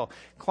this hill.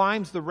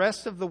 Climbs the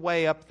rest of the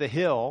way up the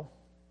hill.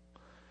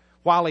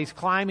 While he's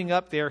climbing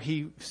up there,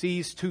 he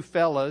sees two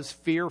fellas,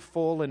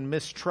 fearful and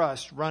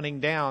mistrust, running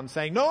down,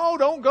 saying, no,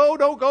 don't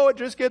go, it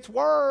just gets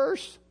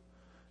worse.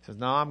 He says,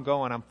 no, I'm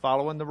going, I'm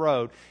following the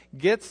road.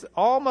 Gets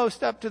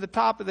almost up to the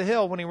top of the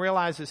hill when he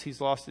realizes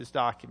he's lost his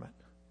document,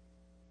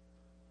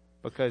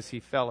 because he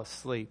fell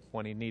asleep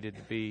when he needed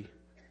to be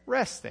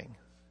resting.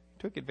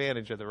 Took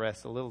advantage of the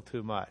rest a little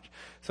too much.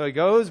 So he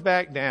goes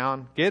back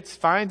down,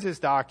 finds his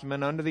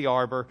document under the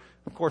arbor.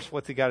 Of course,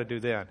 what's he got to do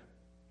then?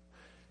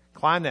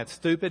 Climbed that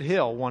stupid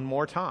hill one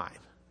more time.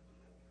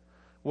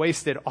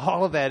 Wasted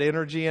all of that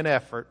energy and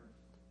effort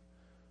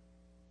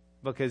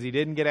because he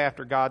didn't get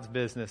after God's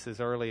business as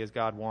early as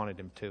God wanted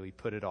him to. He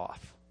put it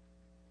off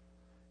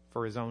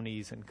for his own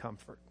ease and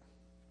comfort.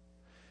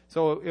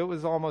 So it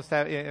was almost,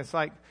 it's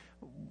like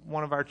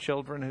one of our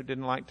children who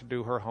didn't like to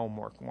do her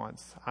homework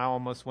once. I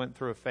almost went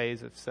through a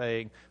phase of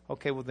saying,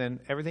 okay, well then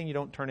everything you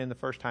don't turn in the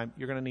first time,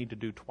 you're going to need to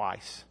do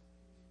twice.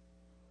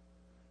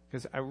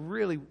 Because I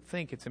really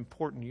think it's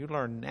important you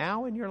learn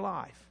now in your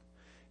life,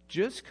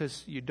 just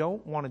because you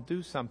don't want to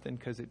do something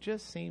because it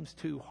just seems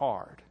too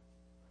hard.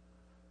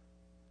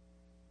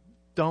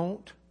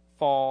 Don't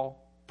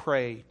fall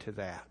prey to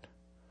that.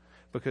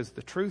 Because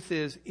the truth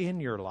is, in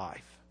your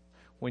life,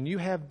 when you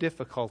have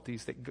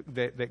difficulties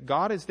that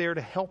God is there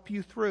to help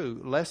you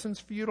through, lessons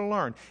for you to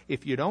learn,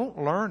 if you don't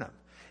learn them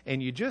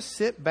and you just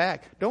sit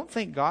back, don't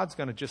think God's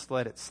going to just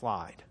let it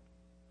slide.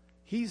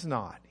 He's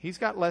not. He's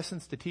got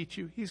lessons to teach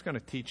you. He's going to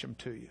teach them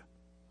to you.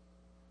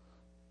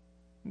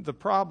 The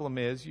problem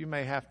is you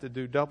may have to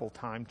do double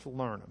time to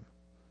learn them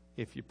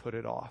if you put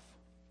it off.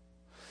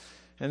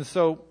 And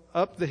so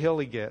up the hill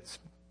he gets.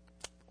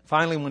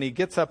 Finally, when he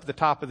gets up at the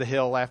top of the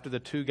hill after the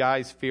two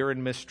guys, fear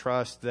and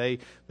mistrust, they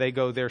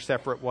go their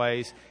separate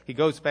ways. He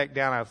goes back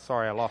down. I'm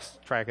sorry, I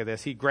lost track of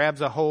this. He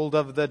grabs a hold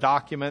of the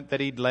document that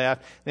he'd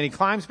left. Then he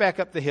climbs back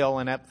up the hill.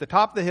 And at the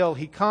top of the hill,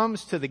 he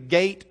comes to the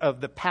gate of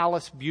the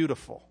Palace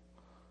Beautiful.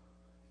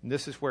 And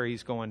this is where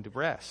he's going to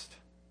rest.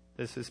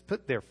 This is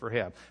put there for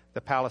him,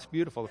 the Palace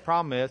Beautiful. The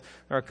problem is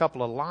there are a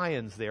couple of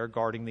lions there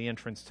guarding the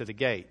entrance to the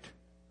gate.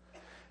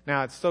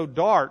 Now, it's so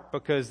dark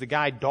because the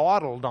guy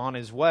dawdled on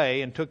his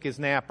way and took his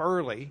nap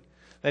early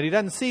that he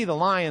doesn't see the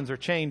lions are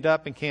chained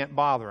up and can't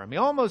bother him.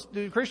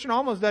 The Christian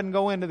almost doesn't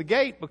go into the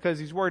gate because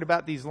he's worried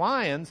about these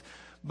lions,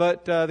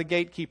 but the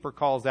gatekeeper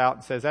calls out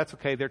and says, that's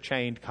okay, they're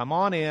chained, come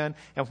on in.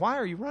 And why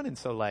are you running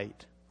so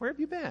late? Where have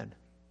you been?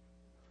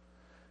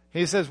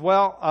 He says,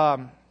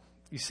 well,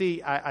 you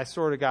see, I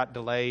sort of got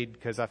delayed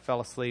because I fell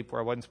asleep where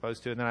I wasn't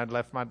supposed to, and then I'd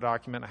left my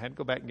document. I had to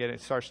go back and get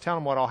it. He starts telling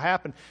him what all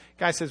happened.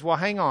 The guy says, well,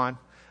 hang on.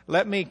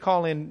 Let me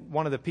call in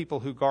one of the people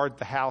who guard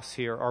the house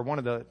here, or one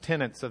of the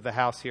tenants of the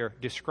house here,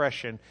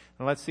 Discretion,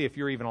 and let's see if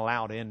you're even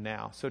allowed in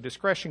now. So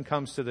Discretion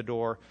comes to the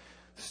door.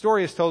 The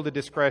story is told to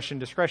Discretion.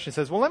 Discretion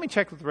says, well, let me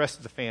check with the rest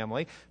of the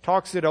family.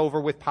 Talks it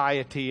over with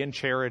Piety and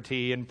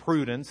Charity and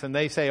Prudence, and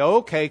they say,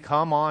 okay,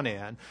 come on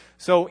in.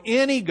 So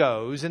in he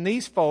goes, and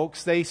these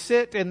folks, they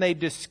sit and they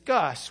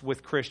discuss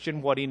with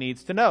Christian what he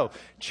needs to know.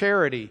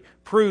 Charity,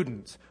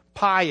 Prudence,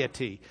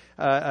 Piety.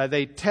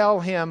 They tell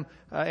him,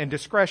 and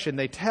Discretion,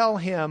 they tell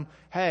him,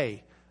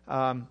 hey,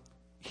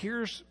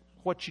 here's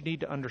what you need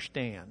to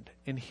understand,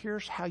 and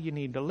here's how you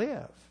need to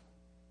live.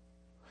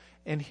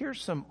 And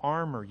here's some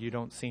armor you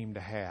don't seem to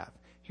have.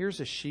 Here's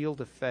a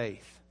shield of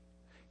faith.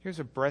 Here's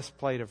a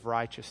breastplate of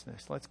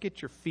righteousness. Let's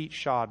get your feet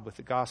shod with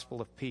the gospel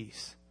of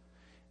peace.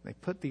 And they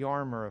put the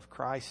armor of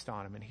Christ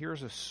on him. And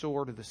here's a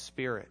sword of the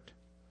Spirit,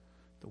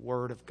 the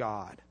Word of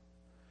God.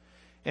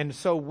 And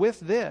so with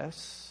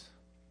this,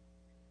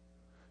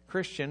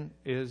 Christian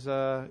is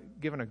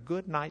given a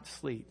good night's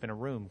sleep in a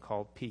room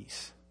called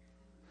peace.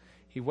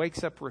 He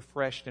wakes up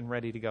refreshed and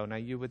ready to go. Now,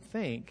 you would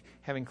think,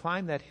 having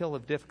climbed that hill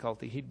of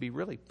difficulty, he'd be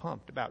really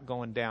pumped about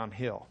going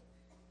downhill.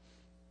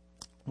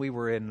 We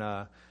were in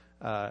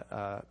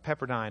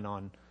Pepperdine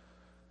on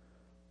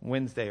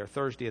Wednesday or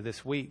Thursday of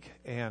this week,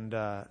 and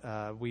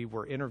we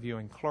were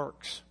interviewing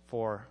clerks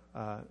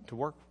to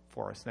work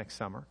for us next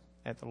summer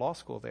at the law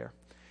school there.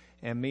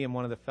 And me and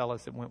one of the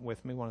fellows that went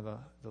with me, one of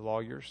the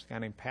lawyers, a guy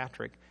named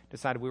Patrick,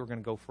 decided we were going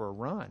to go for a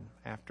run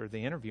after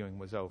the interviewing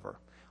was over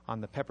on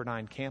the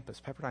Pepperdine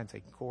campus. Pepperdine's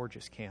a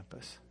gorgeous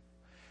campus.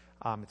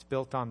 It's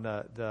built on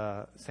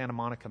the Santa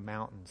Monica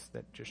Mountains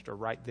that just are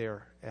right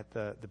there at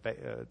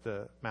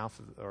the mouth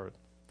of, or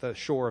the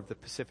shore of the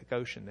Pacific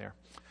Ocean there.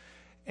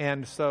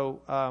 And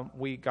so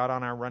we got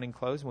on our running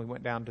clothes and we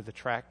went down to the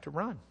track to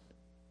run.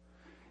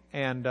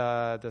 And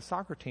the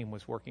soccer team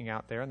was working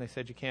out there, and they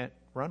said, you can't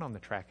run on the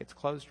track. It's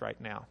closed right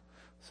now.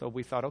 So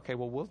we thought, okay,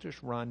 well, we'll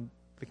just run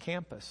the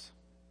campus.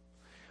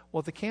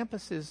 Well, the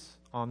campus is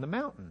on the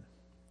mountain,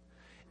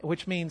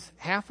 which means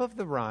half of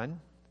the run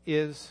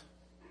is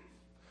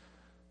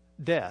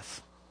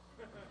death.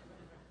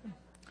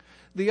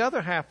 The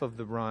other half of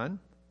the run,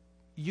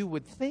 you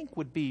would think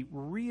would be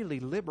really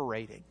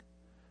liberating.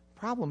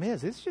 Problem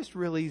is, it's just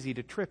real easy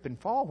to trip and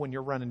fall when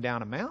you're running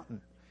down a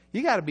mountain.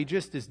 You got to be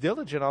just as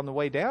diligent on the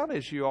way down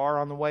as you are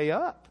on the way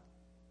up.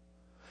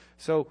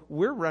 So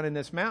we're running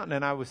this mountain,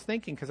 and I was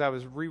thinking, because I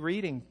was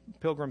rereading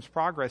Pilgrim's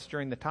Progress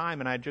during the time,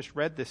 and I just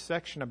read this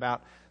section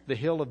about the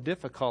hill of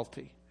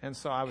difficulty. And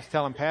so I was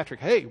telling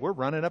Patrick, hey, we're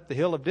running up the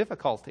hill of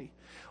difficulty.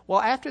 Well,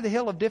 after the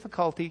hill of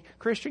difficulty,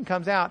 Christian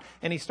comes out,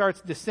 and he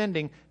starts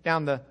descending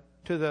down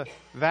to the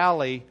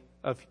valley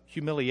of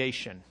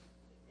humiliation.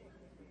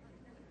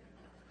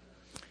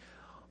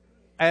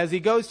 As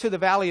he goes to the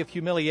valley of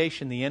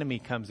humiliation, the enemy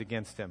comes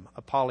against him,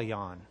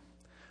 Apollyon.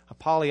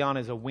 Apollyon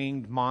is a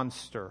winged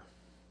monster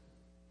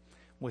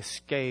with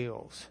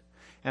scales.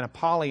 And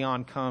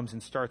Apollyon comes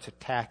and starts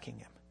attacking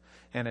him.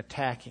 and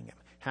attacking him.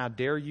 How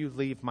dare you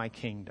leave my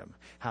kingdom?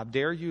 How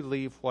dare you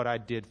leave what I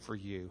did for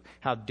you?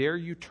 How dare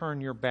you turn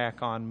your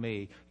back on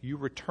me? You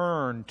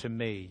return to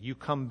me. You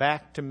come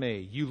back to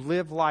me. You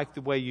live life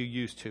the way you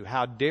used to.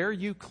 How dare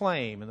you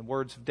claim, in the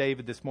words of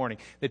David this morning,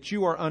 that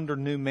you are under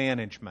new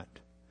management?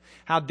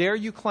 How dare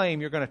you claim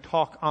you're going to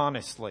talk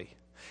honestly?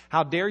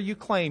 How dare you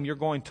claim you're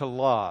going to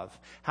love?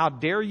 How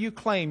dare you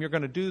claim you're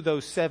going to do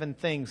those 7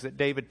 things that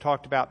David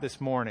talked about this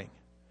morning?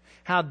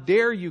 How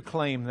dare you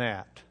claim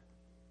that?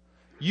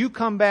 You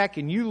come back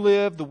and you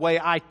live the way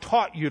I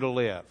taught you to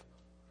live.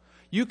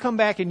 You come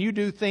back and you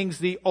do things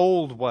the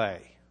old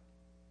way.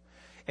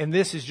 And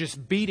this is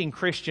just beating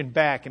Christian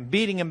back and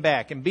beating him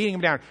back and beating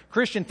him down.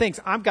 Christian thinks,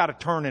 I've got to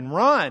turn and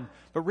run,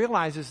 but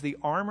realizes the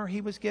armor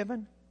he was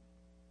given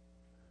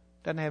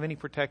doesn't have any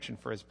protection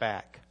for his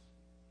back.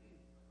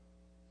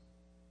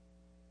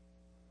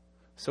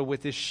 So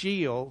with his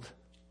shield,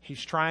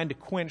 he's trying to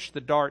quench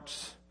the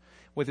darts.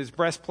 With his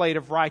breastplate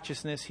of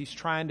righteousness, he's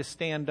trying to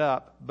stand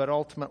up, but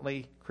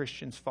ultimately,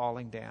 Christian's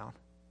falling down.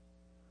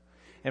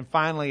 And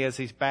finally, as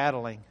he's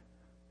battling,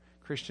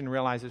 Christian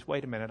realizes,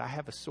 wait a minute, I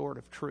have a sword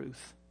of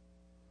truth.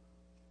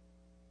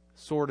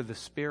 Sword of the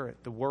Spirit,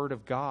 the Word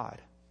of God.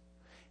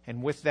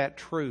 And with that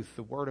truth,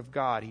 the Word of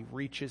God, he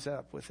reaches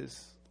up with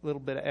his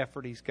little bit of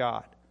effort he's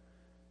got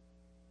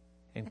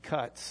and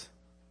cuts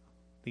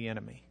the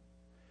enemy.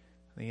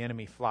 The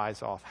enemy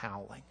flies off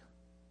howling.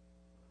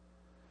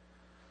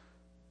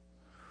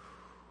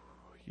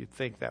 You'd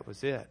think that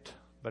was it.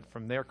 But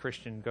from there,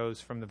 Christian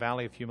goes from the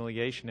valley of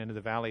humiliation into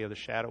the valley of the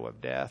shadow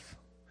of death.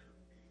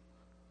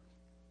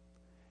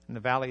 In the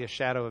valley of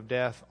shadow of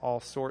death, all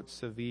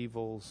sorts of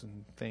evils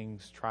and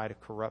things try to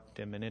corrupt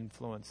him and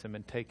influence him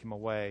and take him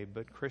away.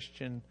 But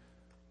Christian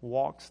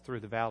walks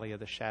through the valley of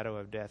the shadow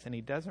of death, and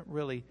he doesn't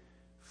really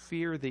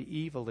fear the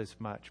evil as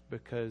much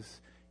because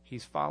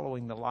he's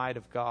following the light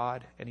of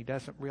God, and he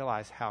doesn't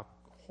realize how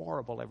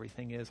horrible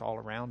everything is all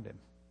around him.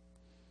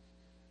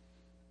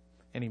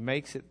 And he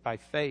makes it by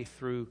faith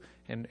through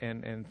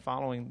and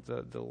following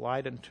the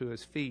light unto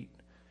his feet.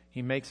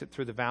 He makes it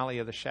through the valley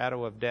of the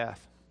shadow of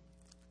death.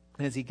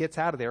 And as he gets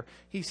out of there,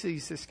 he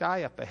sees this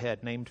guy up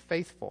ahead named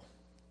Faithful.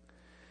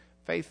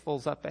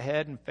 Faithful's up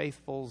ahead, and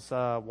Faithful's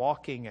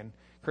walking, and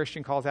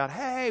Christian calls out,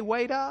 hey,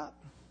 wait up.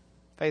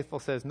 Faithful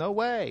says, no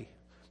way.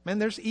 Man,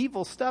 there's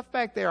evil stuff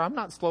back there. I'm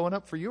not slowing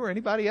up for you or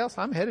anybody else.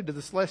 I'm headed to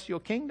the celestial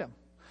kingdom.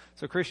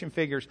 So Christian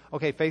figures,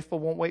 okay, Faithful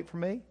won't wait for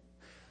me.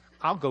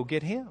 I'll go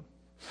get him.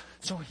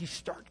 So he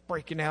starts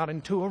breaking out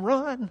into a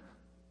run.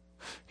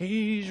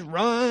 He's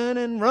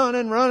running,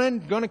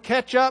 going to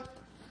catch up.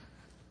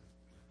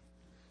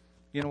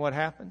 You know what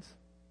happens?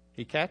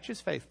 He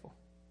catches Faithful.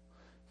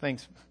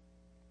 Thinks,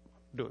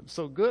 doing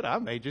so good, I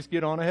may just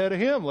get on ahead of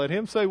him. Let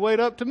him say,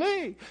 wait up to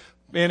me.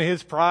 And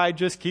his pride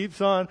just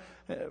keeps on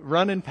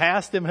running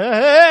past him.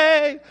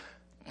 Hey!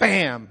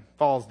 Bam!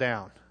 Falls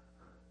down.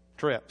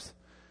 Trips.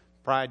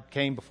 Pride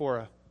came before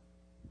a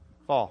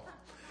fall.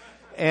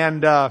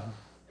 And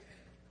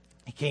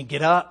he can't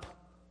get up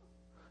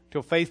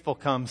till Faithful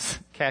comes,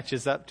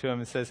 catches up to him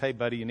and says, hey,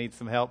 buddy, you need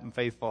some help? And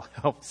Faithful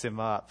helps him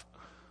up.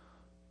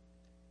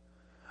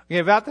 Okay,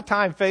 about the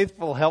time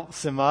Faithful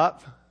helps him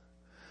up,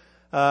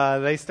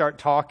 they start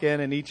talking,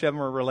 and each of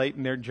them are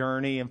relating their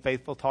journey, and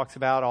Faithful talks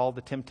about all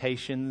the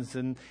temptations,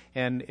 and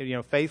you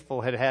know, Faithful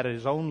had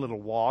his own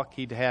little walk.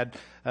 He'd had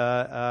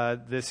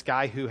this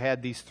guy who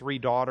had these 3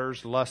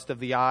 daughters, lust of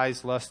the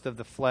eyes, lust of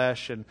the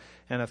flesh, and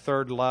a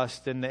third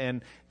lust,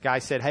 and guy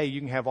said, hey, you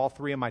can have all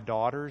 3 of my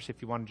daughters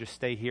if you want to just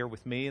stay here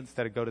with me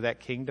instead of go to that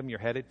kingdom you're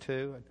headed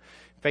to. And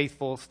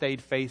Faithful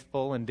stayed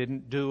faithful and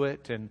didn't do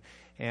it,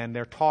 and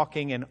they're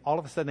talking, and all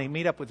of a sudden they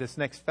meet up with this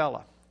next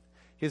fella.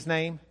 His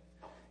name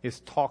is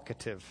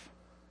Talkative.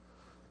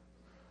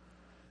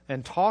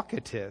 And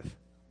Talkative,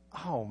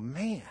 oh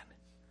man,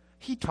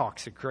 he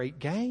talks a great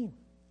game.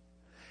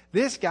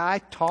 This guy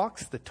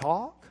talks the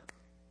talk.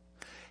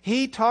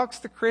 He talks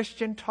the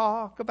Christian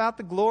talk about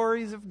the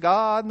glories of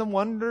God and the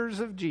wonders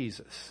of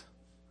Jesus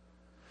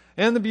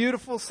and the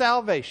beautiful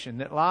salvation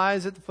that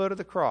lies at the foot of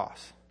the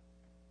cross.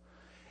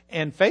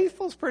 And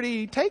Faithful's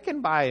pretty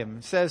taken by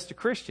him. Says to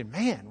Christian,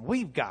 man,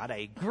 we've got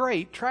a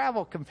great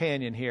travel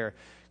companion here.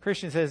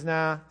 Christian says,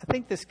 nah, I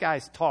think this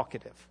guy's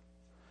talkative.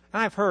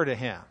 And I've heard of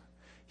him.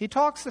 He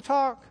talks the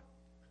talk,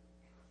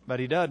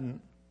 but he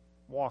doesn't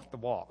walk the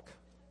walk.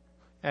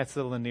 That's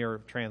the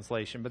linear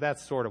translation, but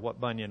that's sort of what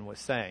Bunyan was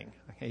saying.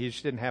 Okay, he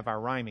just didn't have our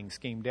rhyming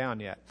scheme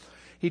down yet.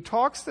 He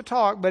talks the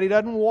talk, but he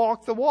doesn't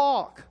walk the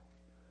walk.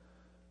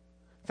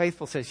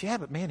 Faithful says, yeah,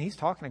 but man, he's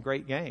talking a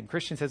great game.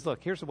 Christian says,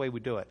 look, here's the way we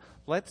do it.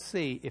 Let's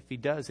see if he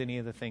does any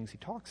of the things he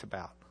talks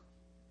about.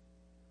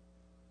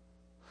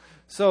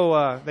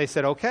 So they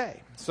said,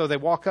 okay. So they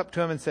walk up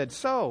to him and said,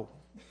 tell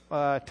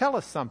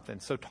us something.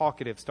 So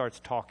Talkative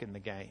starts talking the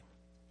game.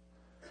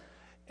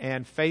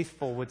 And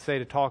Faithful would say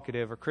to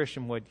Talkative, or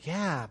Christian would,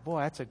 yeah,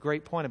 boy, that's a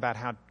great point about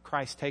how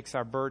Christ takes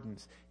our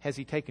burdens. Has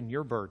he taken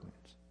your burdens?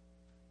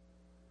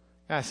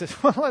 And I said,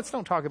 well, let's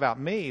don't talk about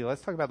me.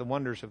 Let's talk about the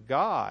wonders of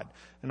God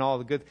and all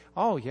the good.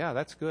 Oh, yeah,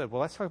 that's good.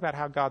 Well, let's talk about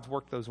how God's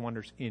worked those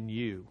wonders in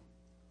you.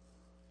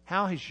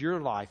 How has your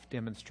life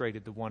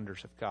demonstrated the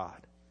wonders of God?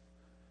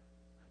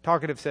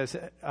 Talkative says,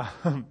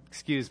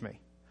 excuse me.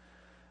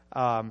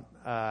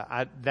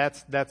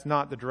 That's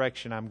not the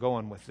direction I'm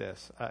going with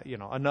this.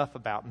 Enough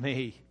about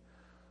me.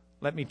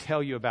 Let me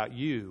tell you about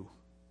you.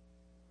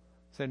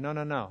 Say,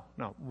 no.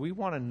 We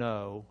want to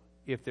know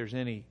if there's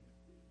any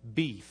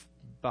beef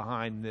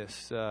behind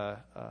this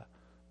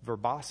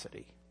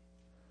verbosity.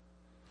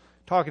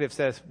 Talkative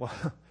says, well,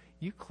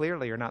 you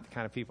clearly are not the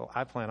kind of people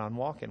I plan on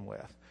walking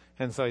with.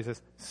 And so he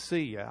says,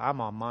 see ya,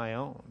 I'm on my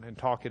own. And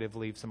Talkative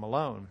leaves him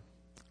alone.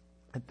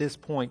 At this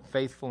point,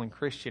 Faithful and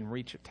Christian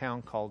reach a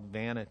town called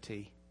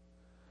Vanity.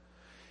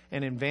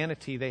 And in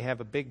Vanity, they have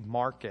a big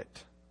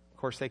market. Of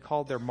course, they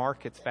called their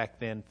markets back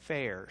then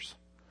fairs.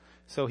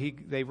 So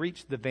they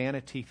reach the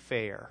Vanity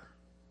Fair.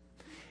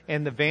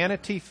 And the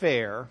Vanity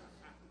Fair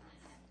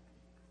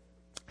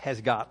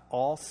has got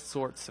all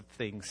sorts of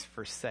things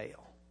for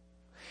sale.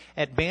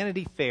 At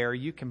Vanity Fair,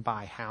 you can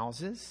buy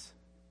houses.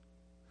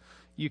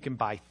 You can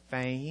buy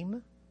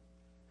fame.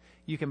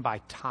 You can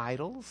buy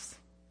titles.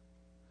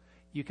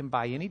 You can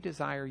buy any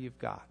desire you've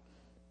got.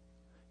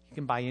 You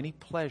can buy any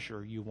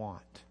pleasure you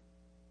want.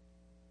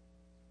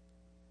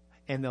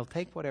 And they'll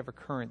take whatever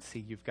currency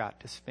you've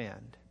got to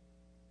spend.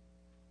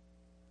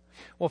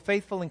 Well,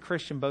 Faithful and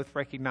Christian both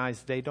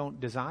recognize they don't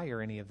desire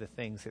any of the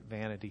things at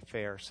Vanity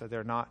Fair, so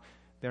they're not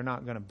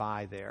going to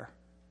buy there.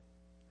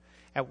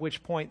 At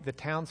which point the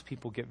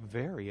townspeople get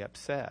very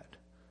upset.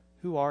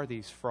 Who are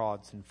these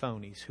frauds and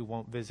phonies who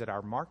won't visit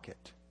our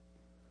market?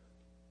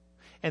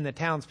 And the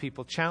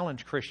townspeople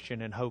challenge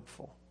Christian and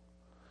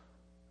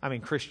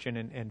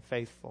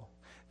Faithful.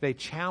 They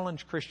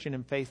challenge Christian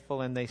and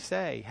Faithful and they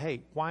say,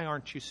 hey, why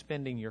aren't you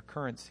spending your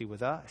currency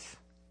with us?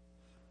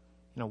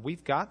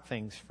 We've got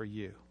things for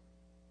you.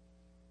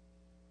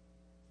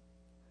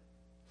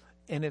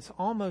 And it's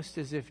almost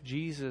as if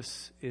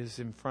Jesus is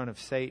in front of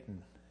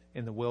Satan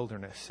in the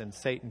wilderness and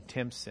Satan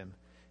tempts him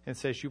and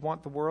says, you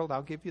want the world?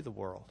 I'll give you the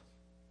world.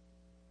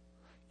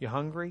 You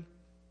hungry?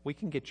 We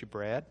can get you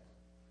bread.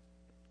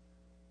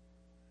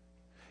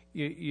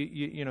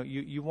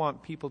 You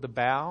want people to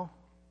bow?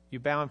 You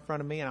bow in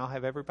front of me and I'll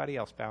have everybody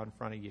else bow in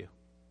front of you.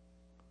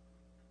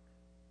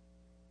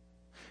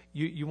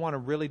 You want to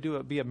really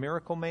be a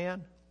miracle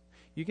man?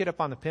 You get up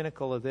on the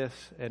pinnacle of this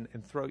and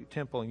throw your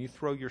temple and you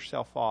throw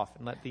yourself off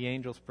and let the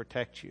angels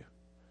protect you.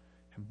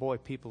 And boy,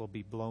 people will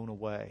be blown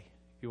away.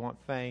 You want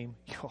fame?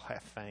 You'll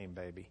have fame,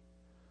 baby.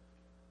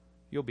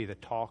 You'll be the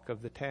talk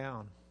of the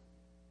town.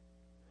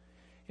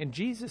 And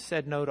Jesus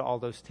said no to all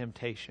those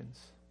temptations.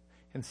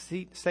 And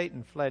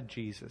Satan fled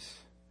Jesus.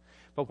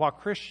 But while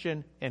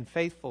Christian and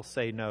Faithful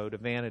say no to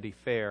Vanity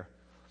Fair,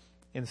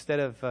 instead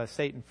of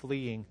Satan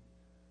fleeing,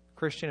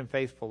 Christian and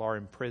Faithful are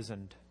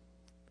imprisoned.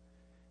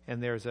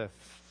 And there's a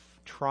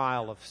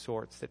trial of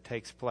sorts that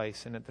takes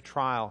place. And at the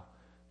trial,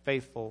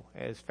 Faithful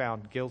is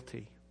found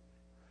guilty.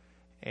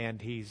 And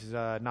he's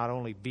not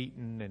only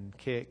beaten and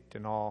kicked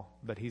and all,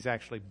 but he's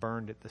actually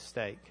burned at the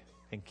stake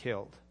and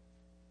killed.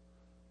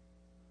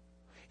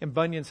 And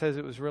Bunyan says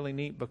it was really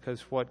neat because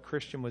what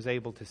Christian was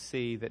able to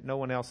see that no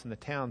one else in the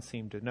town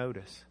seemed to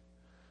notice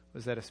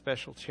was that a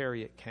special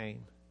chariot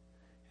came.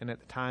 And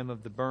at the time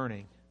of the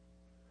burning,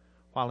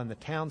 while in the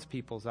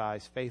townspeople's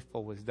eyes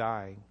Faithful was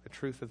dying, the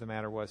truth of the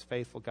matter was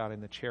Faithful got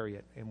in the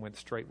chariot and went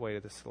straightway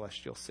to the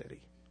celestial city.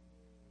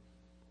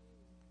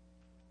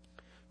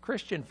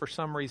 Christian, for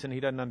some reason he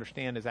doesn't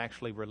understand, is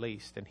actually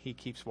released and he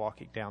keeps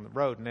walking down the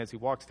road. And as he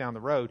walks down the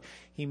road,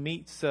 he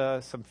meets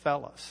some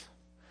fellows.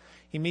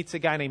 He meets a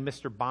guy named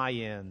Mr.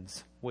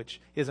 Buy-ins,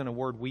 which isn't a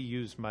word we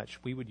use much.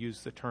 We would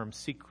use the term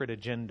secret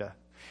agenda.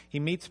 He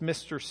meets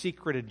Mr.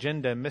 Secret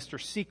Agenda and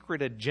Mr.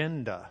 Secret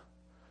Agenda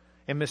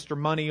and Mr.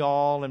 Money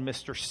All and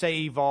Mr.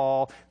 Save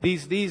All.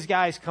 These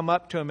guys come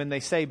up to him and they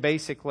say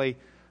basically,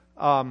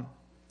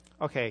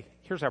 okay,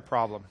 here's our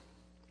problem.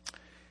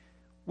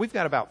 We've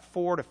got about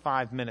 4 to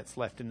 5 minutes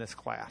left in this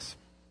class.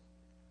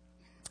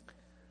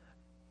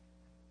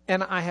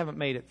 And I haven't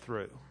made it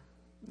through.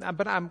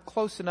 But I'm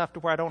close enough to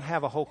where I don't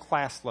have a whole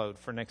class load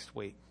for next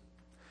week.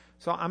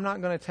 So I'm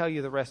not going to tell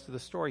you the rest of the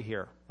story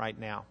here right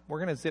now. We're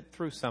going to zip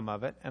through some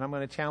of it, and I'm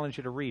going to challenge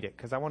you to read it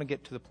because I want to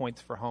get to the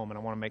points for home, and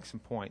I want to make some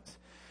points.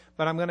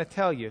 But I'm going to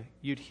tell you,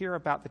 you'd hear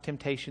about the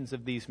temptations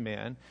of these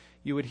men.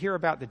 You would hear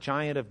about the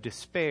giant of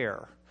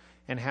despair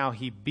and how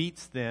he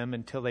beats them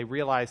until they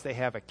realize they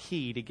have a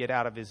key to get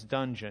out of his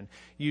dungeon.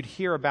 You'd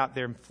hear about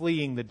them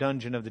fleeing the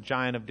dungeon of the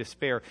giant of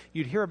despair.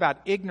 You'd hear about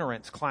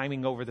ignorance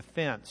climbing over the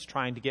fence,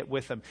 trying to get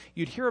with them.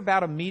 You'd hear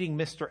about him meeting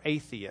Mr.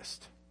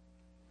 Atheist,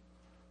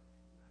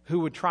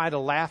 who would try to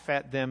laugh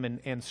at them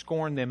and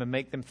scorn them and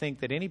make them think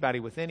that anybody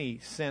with any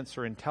sense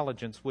or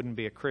intelligence wouldn't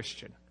be a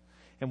Christian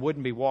and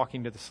wouldn't be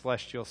walking to the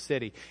celestial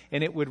city.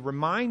 And it would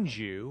remind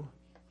you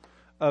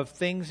of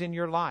things in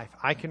your life.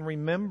 I can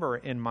remember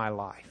in my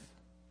life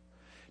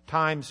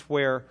times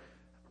where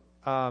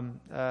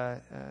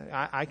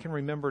I can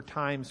remember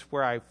times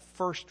where I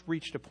first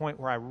reached a point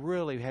where I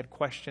really had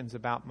questions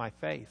about my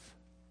faith.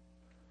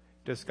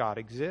 Does God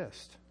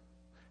exist?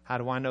 How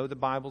do I know the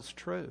Bible's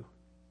true?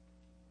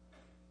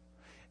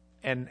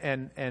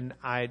 And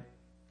I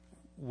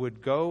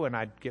would go and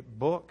I'd get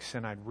books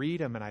and I'd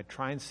read them and I'd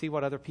try and see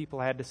what other people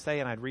had to say,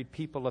 and I'd read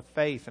people of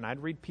faith and I'd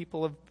read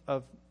people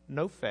of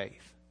no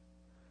faith.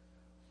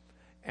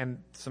 And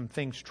some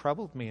things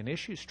troubled me and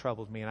issues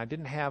troubled me, and I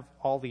didn't have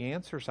all the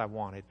answers I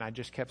wanted, and I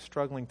just kept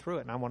struggling through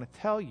it. And I want to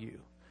tell you,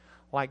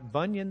 like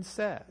Bunyan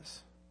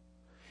says,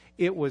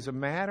 it was a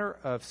matter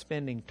of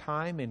spending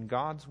time in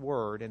God's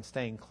Word and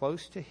staying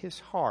close to His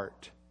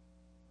heart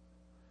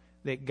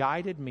that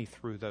guided me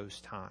through those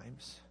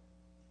times.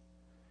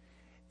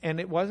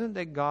 And it wasn't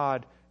that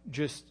God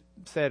just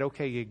said,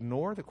 okay,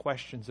 ignore the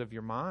questions of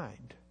your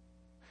mind.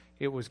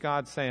 It was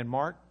God saying,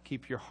 Mark,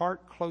 keep your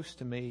heart close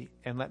to me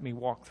and let me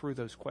walk through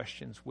those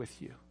questions with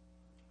you.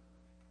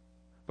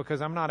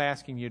 Because I'm not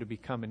asking you to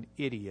become an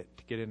idiot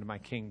to get into my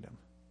kingdom.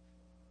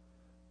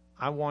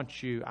 I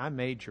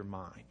made your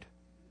mind.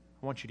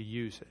 I want you to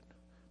use it,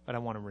 but I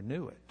want to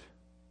renew it.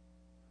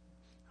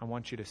 I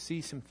want you to see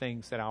some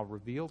things that I'll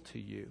reveal to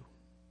you.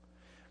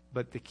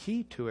 But the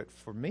key to it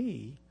for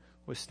me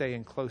was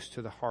staying close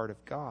to the heart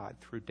of God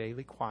through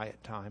daily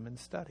quiet time and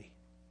study.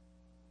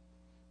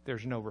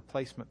 There's no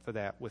replacement for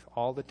that. With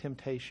all the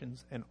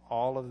temptations and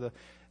all of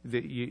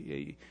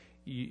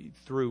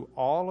through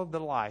all of the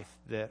life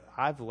that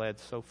I've led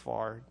so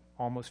far,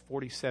 almost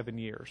 47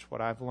 years,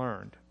 what I've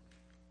learned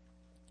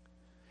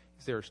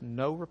is there's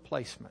no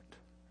replacement,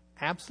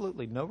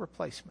 absolutely no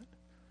replacement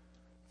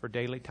for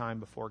daily time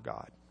before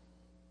God.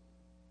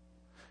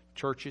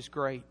 Church is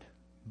great.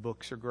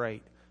 Books are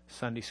great.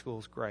 Sunday school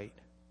is great.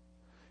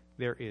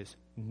 There is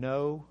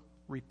no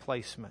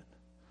replacement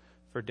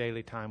for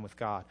daily time with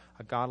God.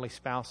 A godly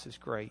spouse is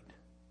great.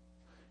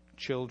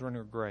 Children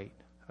are great.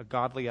 A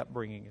godly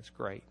upbringing is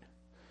great.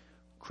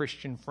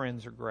 Christian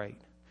friends are great.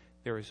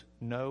 There is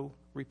no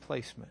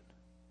replacement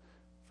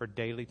for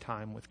daily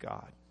time with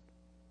God.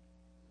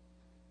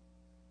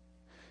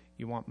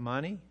 You want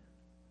money?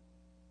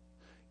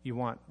 You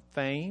want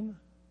fame?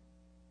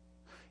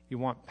 You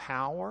want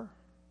power?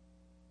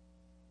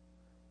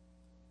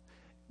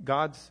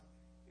 God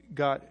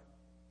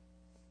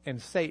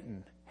and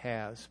Satan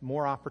has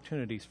more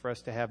opportunities for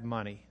us to have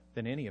money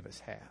than any of us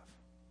have.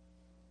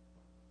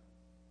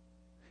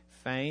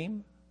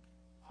 Fame?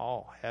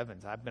 Oh,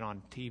 heavens. I've been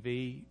on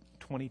TV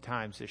 20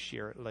 times this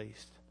year at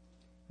least.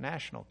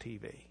 National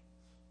TV.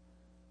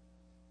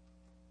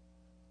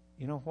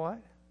 You know what?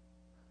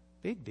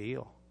 Big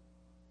deal.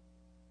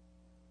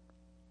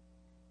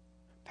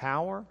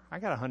 Power? I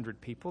got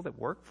 100 people that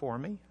work for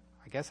me.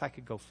 I guess I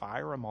could go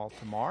fire them all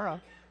tomorrow.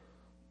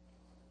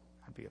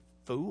 I'd be a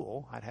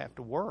fool. I'd have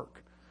to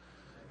work.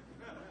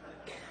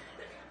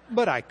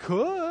 But I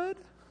could.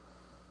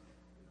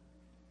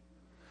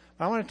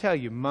 I want to tell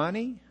you,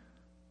 money,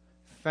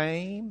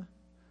 fame,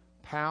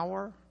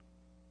 power,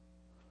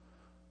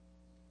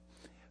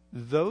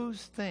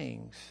 those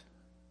things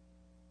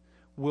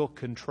will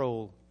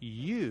control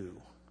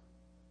you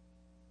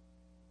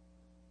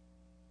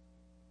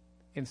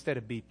instead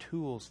of be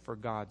tools for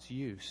God's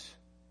use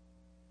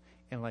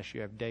unless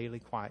you have daily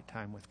quiet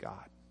time with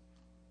God.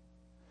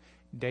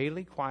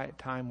 Daily quiet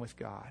time with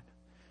God.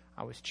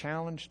 I was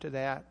challenged to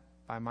that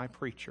by my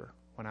preacher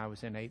when I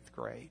was in 8th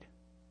grade.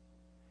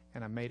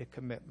 And I made a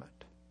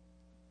commitment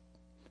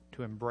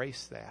to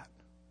embrace that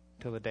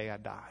till the day I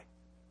die.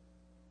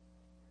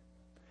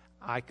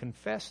 I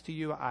confess to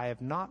you, I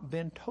have not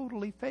been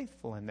totally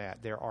faithful in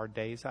that. There are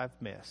days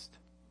I've missed.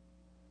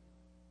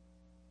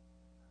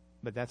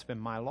 But that's been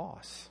my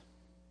loss.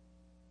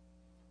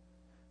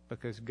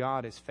 Because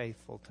God is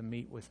faithful to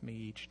meet with me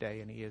each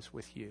day, and He is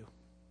with you.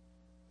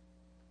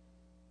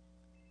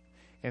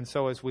 And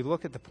so as we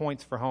look at the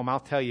points for home, I'll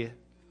tell you,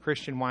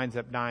 Christian winds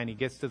up dying. He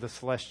gets to the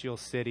celestial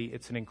city.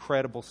 It's an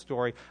incredible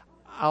story.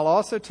 I'll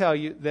also tell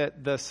you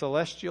that the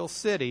celestial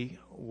city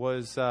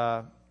was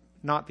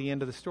not the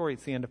end of the story.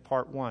 It's the end of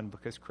part 1,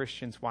 because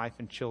Christian's wife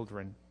and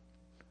children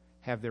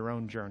have their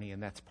own journey,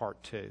 and that's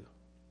part 2.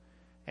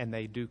 And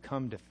they do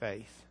come to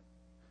faith,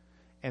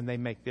 and they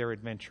make their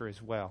adventure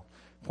as well.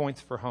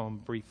 Points for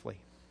home, briefly.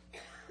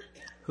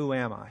 Who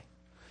am I?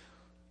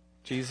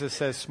 Jesus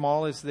says,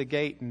 small is the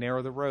gate and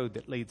narrow the road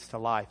that leads to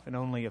life, and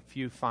only a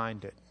few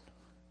find it.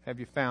 Have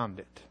you found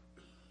it?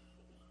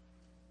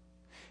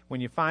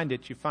 When you find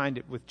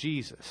it with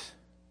Jesus.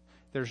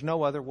 There's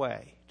no other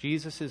way.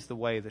 Jesus is the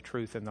way, the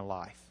truth, and the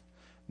life.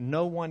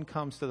 No one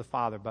comes to the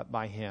Father but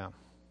by Him.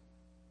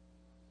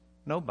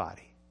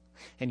 Nobody.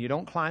 And you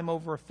don't climb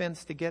over a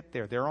fence to get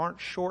there. There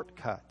aren't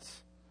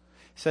shortcuts.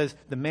 It says,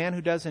 the man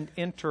who doesn't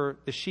enter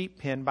the sheep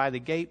pen by the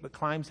gate but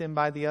climbs in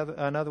by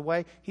another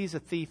way, he's a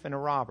thief and a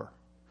robber.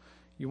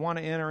 You want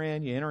to enter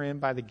in, you enter in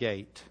by the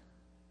gate.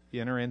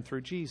 You enter in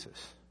through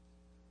Jesus.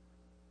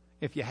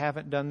 If you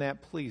haven't done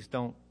that, please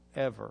don't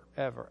ever,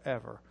 ever,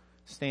 ever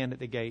stand at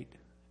the gate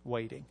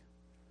waiting.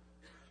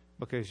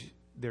 Because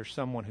there's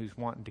someone who's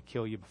wanting to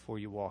kill you before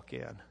you walk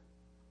in.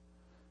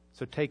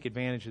 So take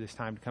advantage of this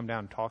time to come down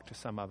and talk to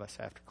some of us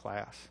after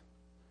class.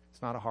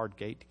 It's not a hard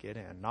gate to get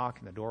in. Knock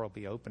and the door will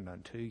be opened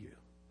unto you.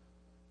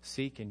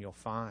 Seek and you'll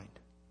find.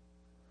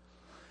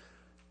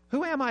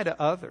 Who am I to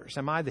others?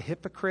 Am I the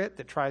hypocrite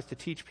that tries to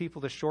teach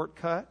people the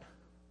shortcut?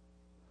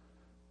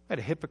 I had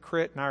a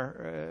hypocrite in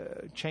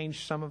our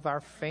changed some of our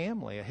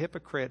family. A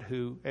hypocrite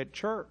who at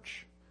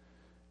church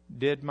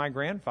did my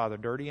grandfather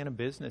dirty in a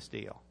business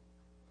deal.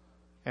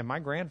 And my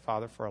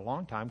grandfather for a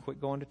long time quit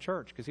going to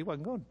church because he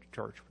wasn't going to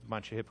church with a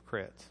bunch of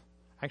hypocrites.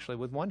 Actually,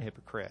 with one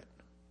hypocrite.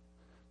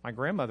 My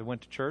grandmother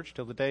went to church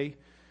till the day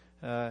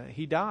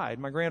he died.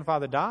 My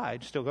grandfather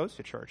died, still goes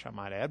to church, I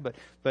might add, but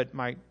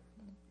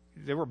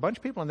there were a bunch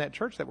of people in that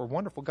church that were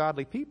wonderful,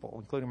 godly people,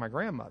 including my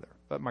grandmother.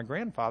 But my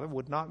grandfather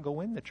would not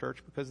go in the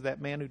church because of that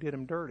man who did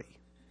him dirty.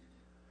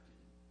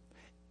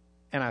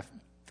 And I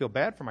feel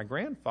bad for my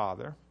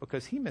grandfather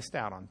because he missed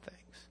out on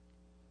things.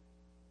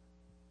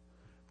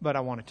 But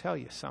I want to tell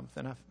you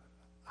something.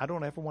 I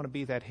don't ever want to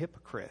be that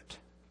hypocrite.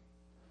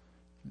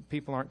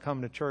 People aren't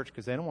coming to church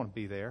because they don't want to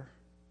be there.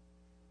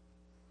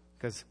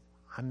 Because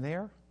I'm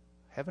there?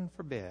 Heaven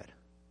forbid.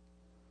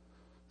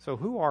 So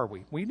who are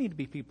we? We need to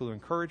be people who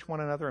encourage one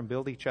another and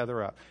build each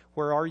other up.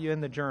 Where are you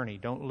in the journey?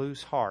 Don't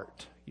lose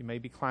heart. You may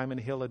be climbing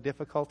a hill of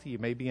difficulty. You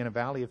may be in a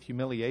valley of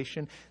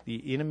humiliation.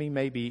 The enemy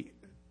may be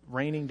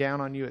raining down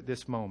on you at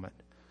this moment.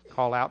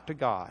 Call out to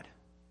God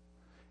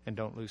and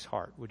don't lose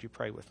heart. Would you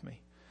pray with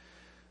me?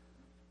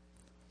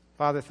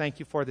 Father, thank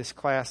you for this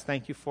class.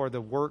 Thank you for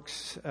the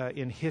works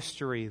in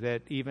history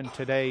that even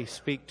today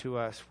speak to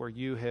us, where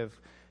you have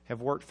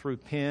worked through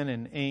pen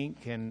and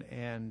ink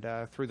and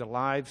through the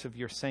lives of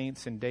your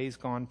saints in days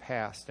gone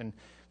past and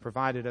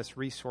provided us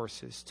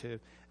resources to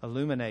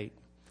illuminate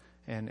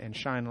and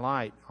shine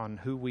light on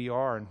who we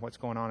are and what's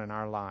going on in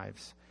our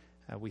lives.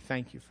 We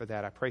thank you for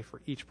that. I pray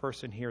for each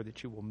person here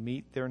that you will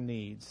meet their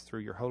needs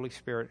through your Holy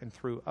Spirit and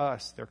through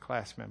us, their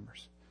class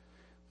members.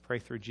 Pray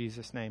through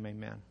Jesus' name,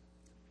 amen.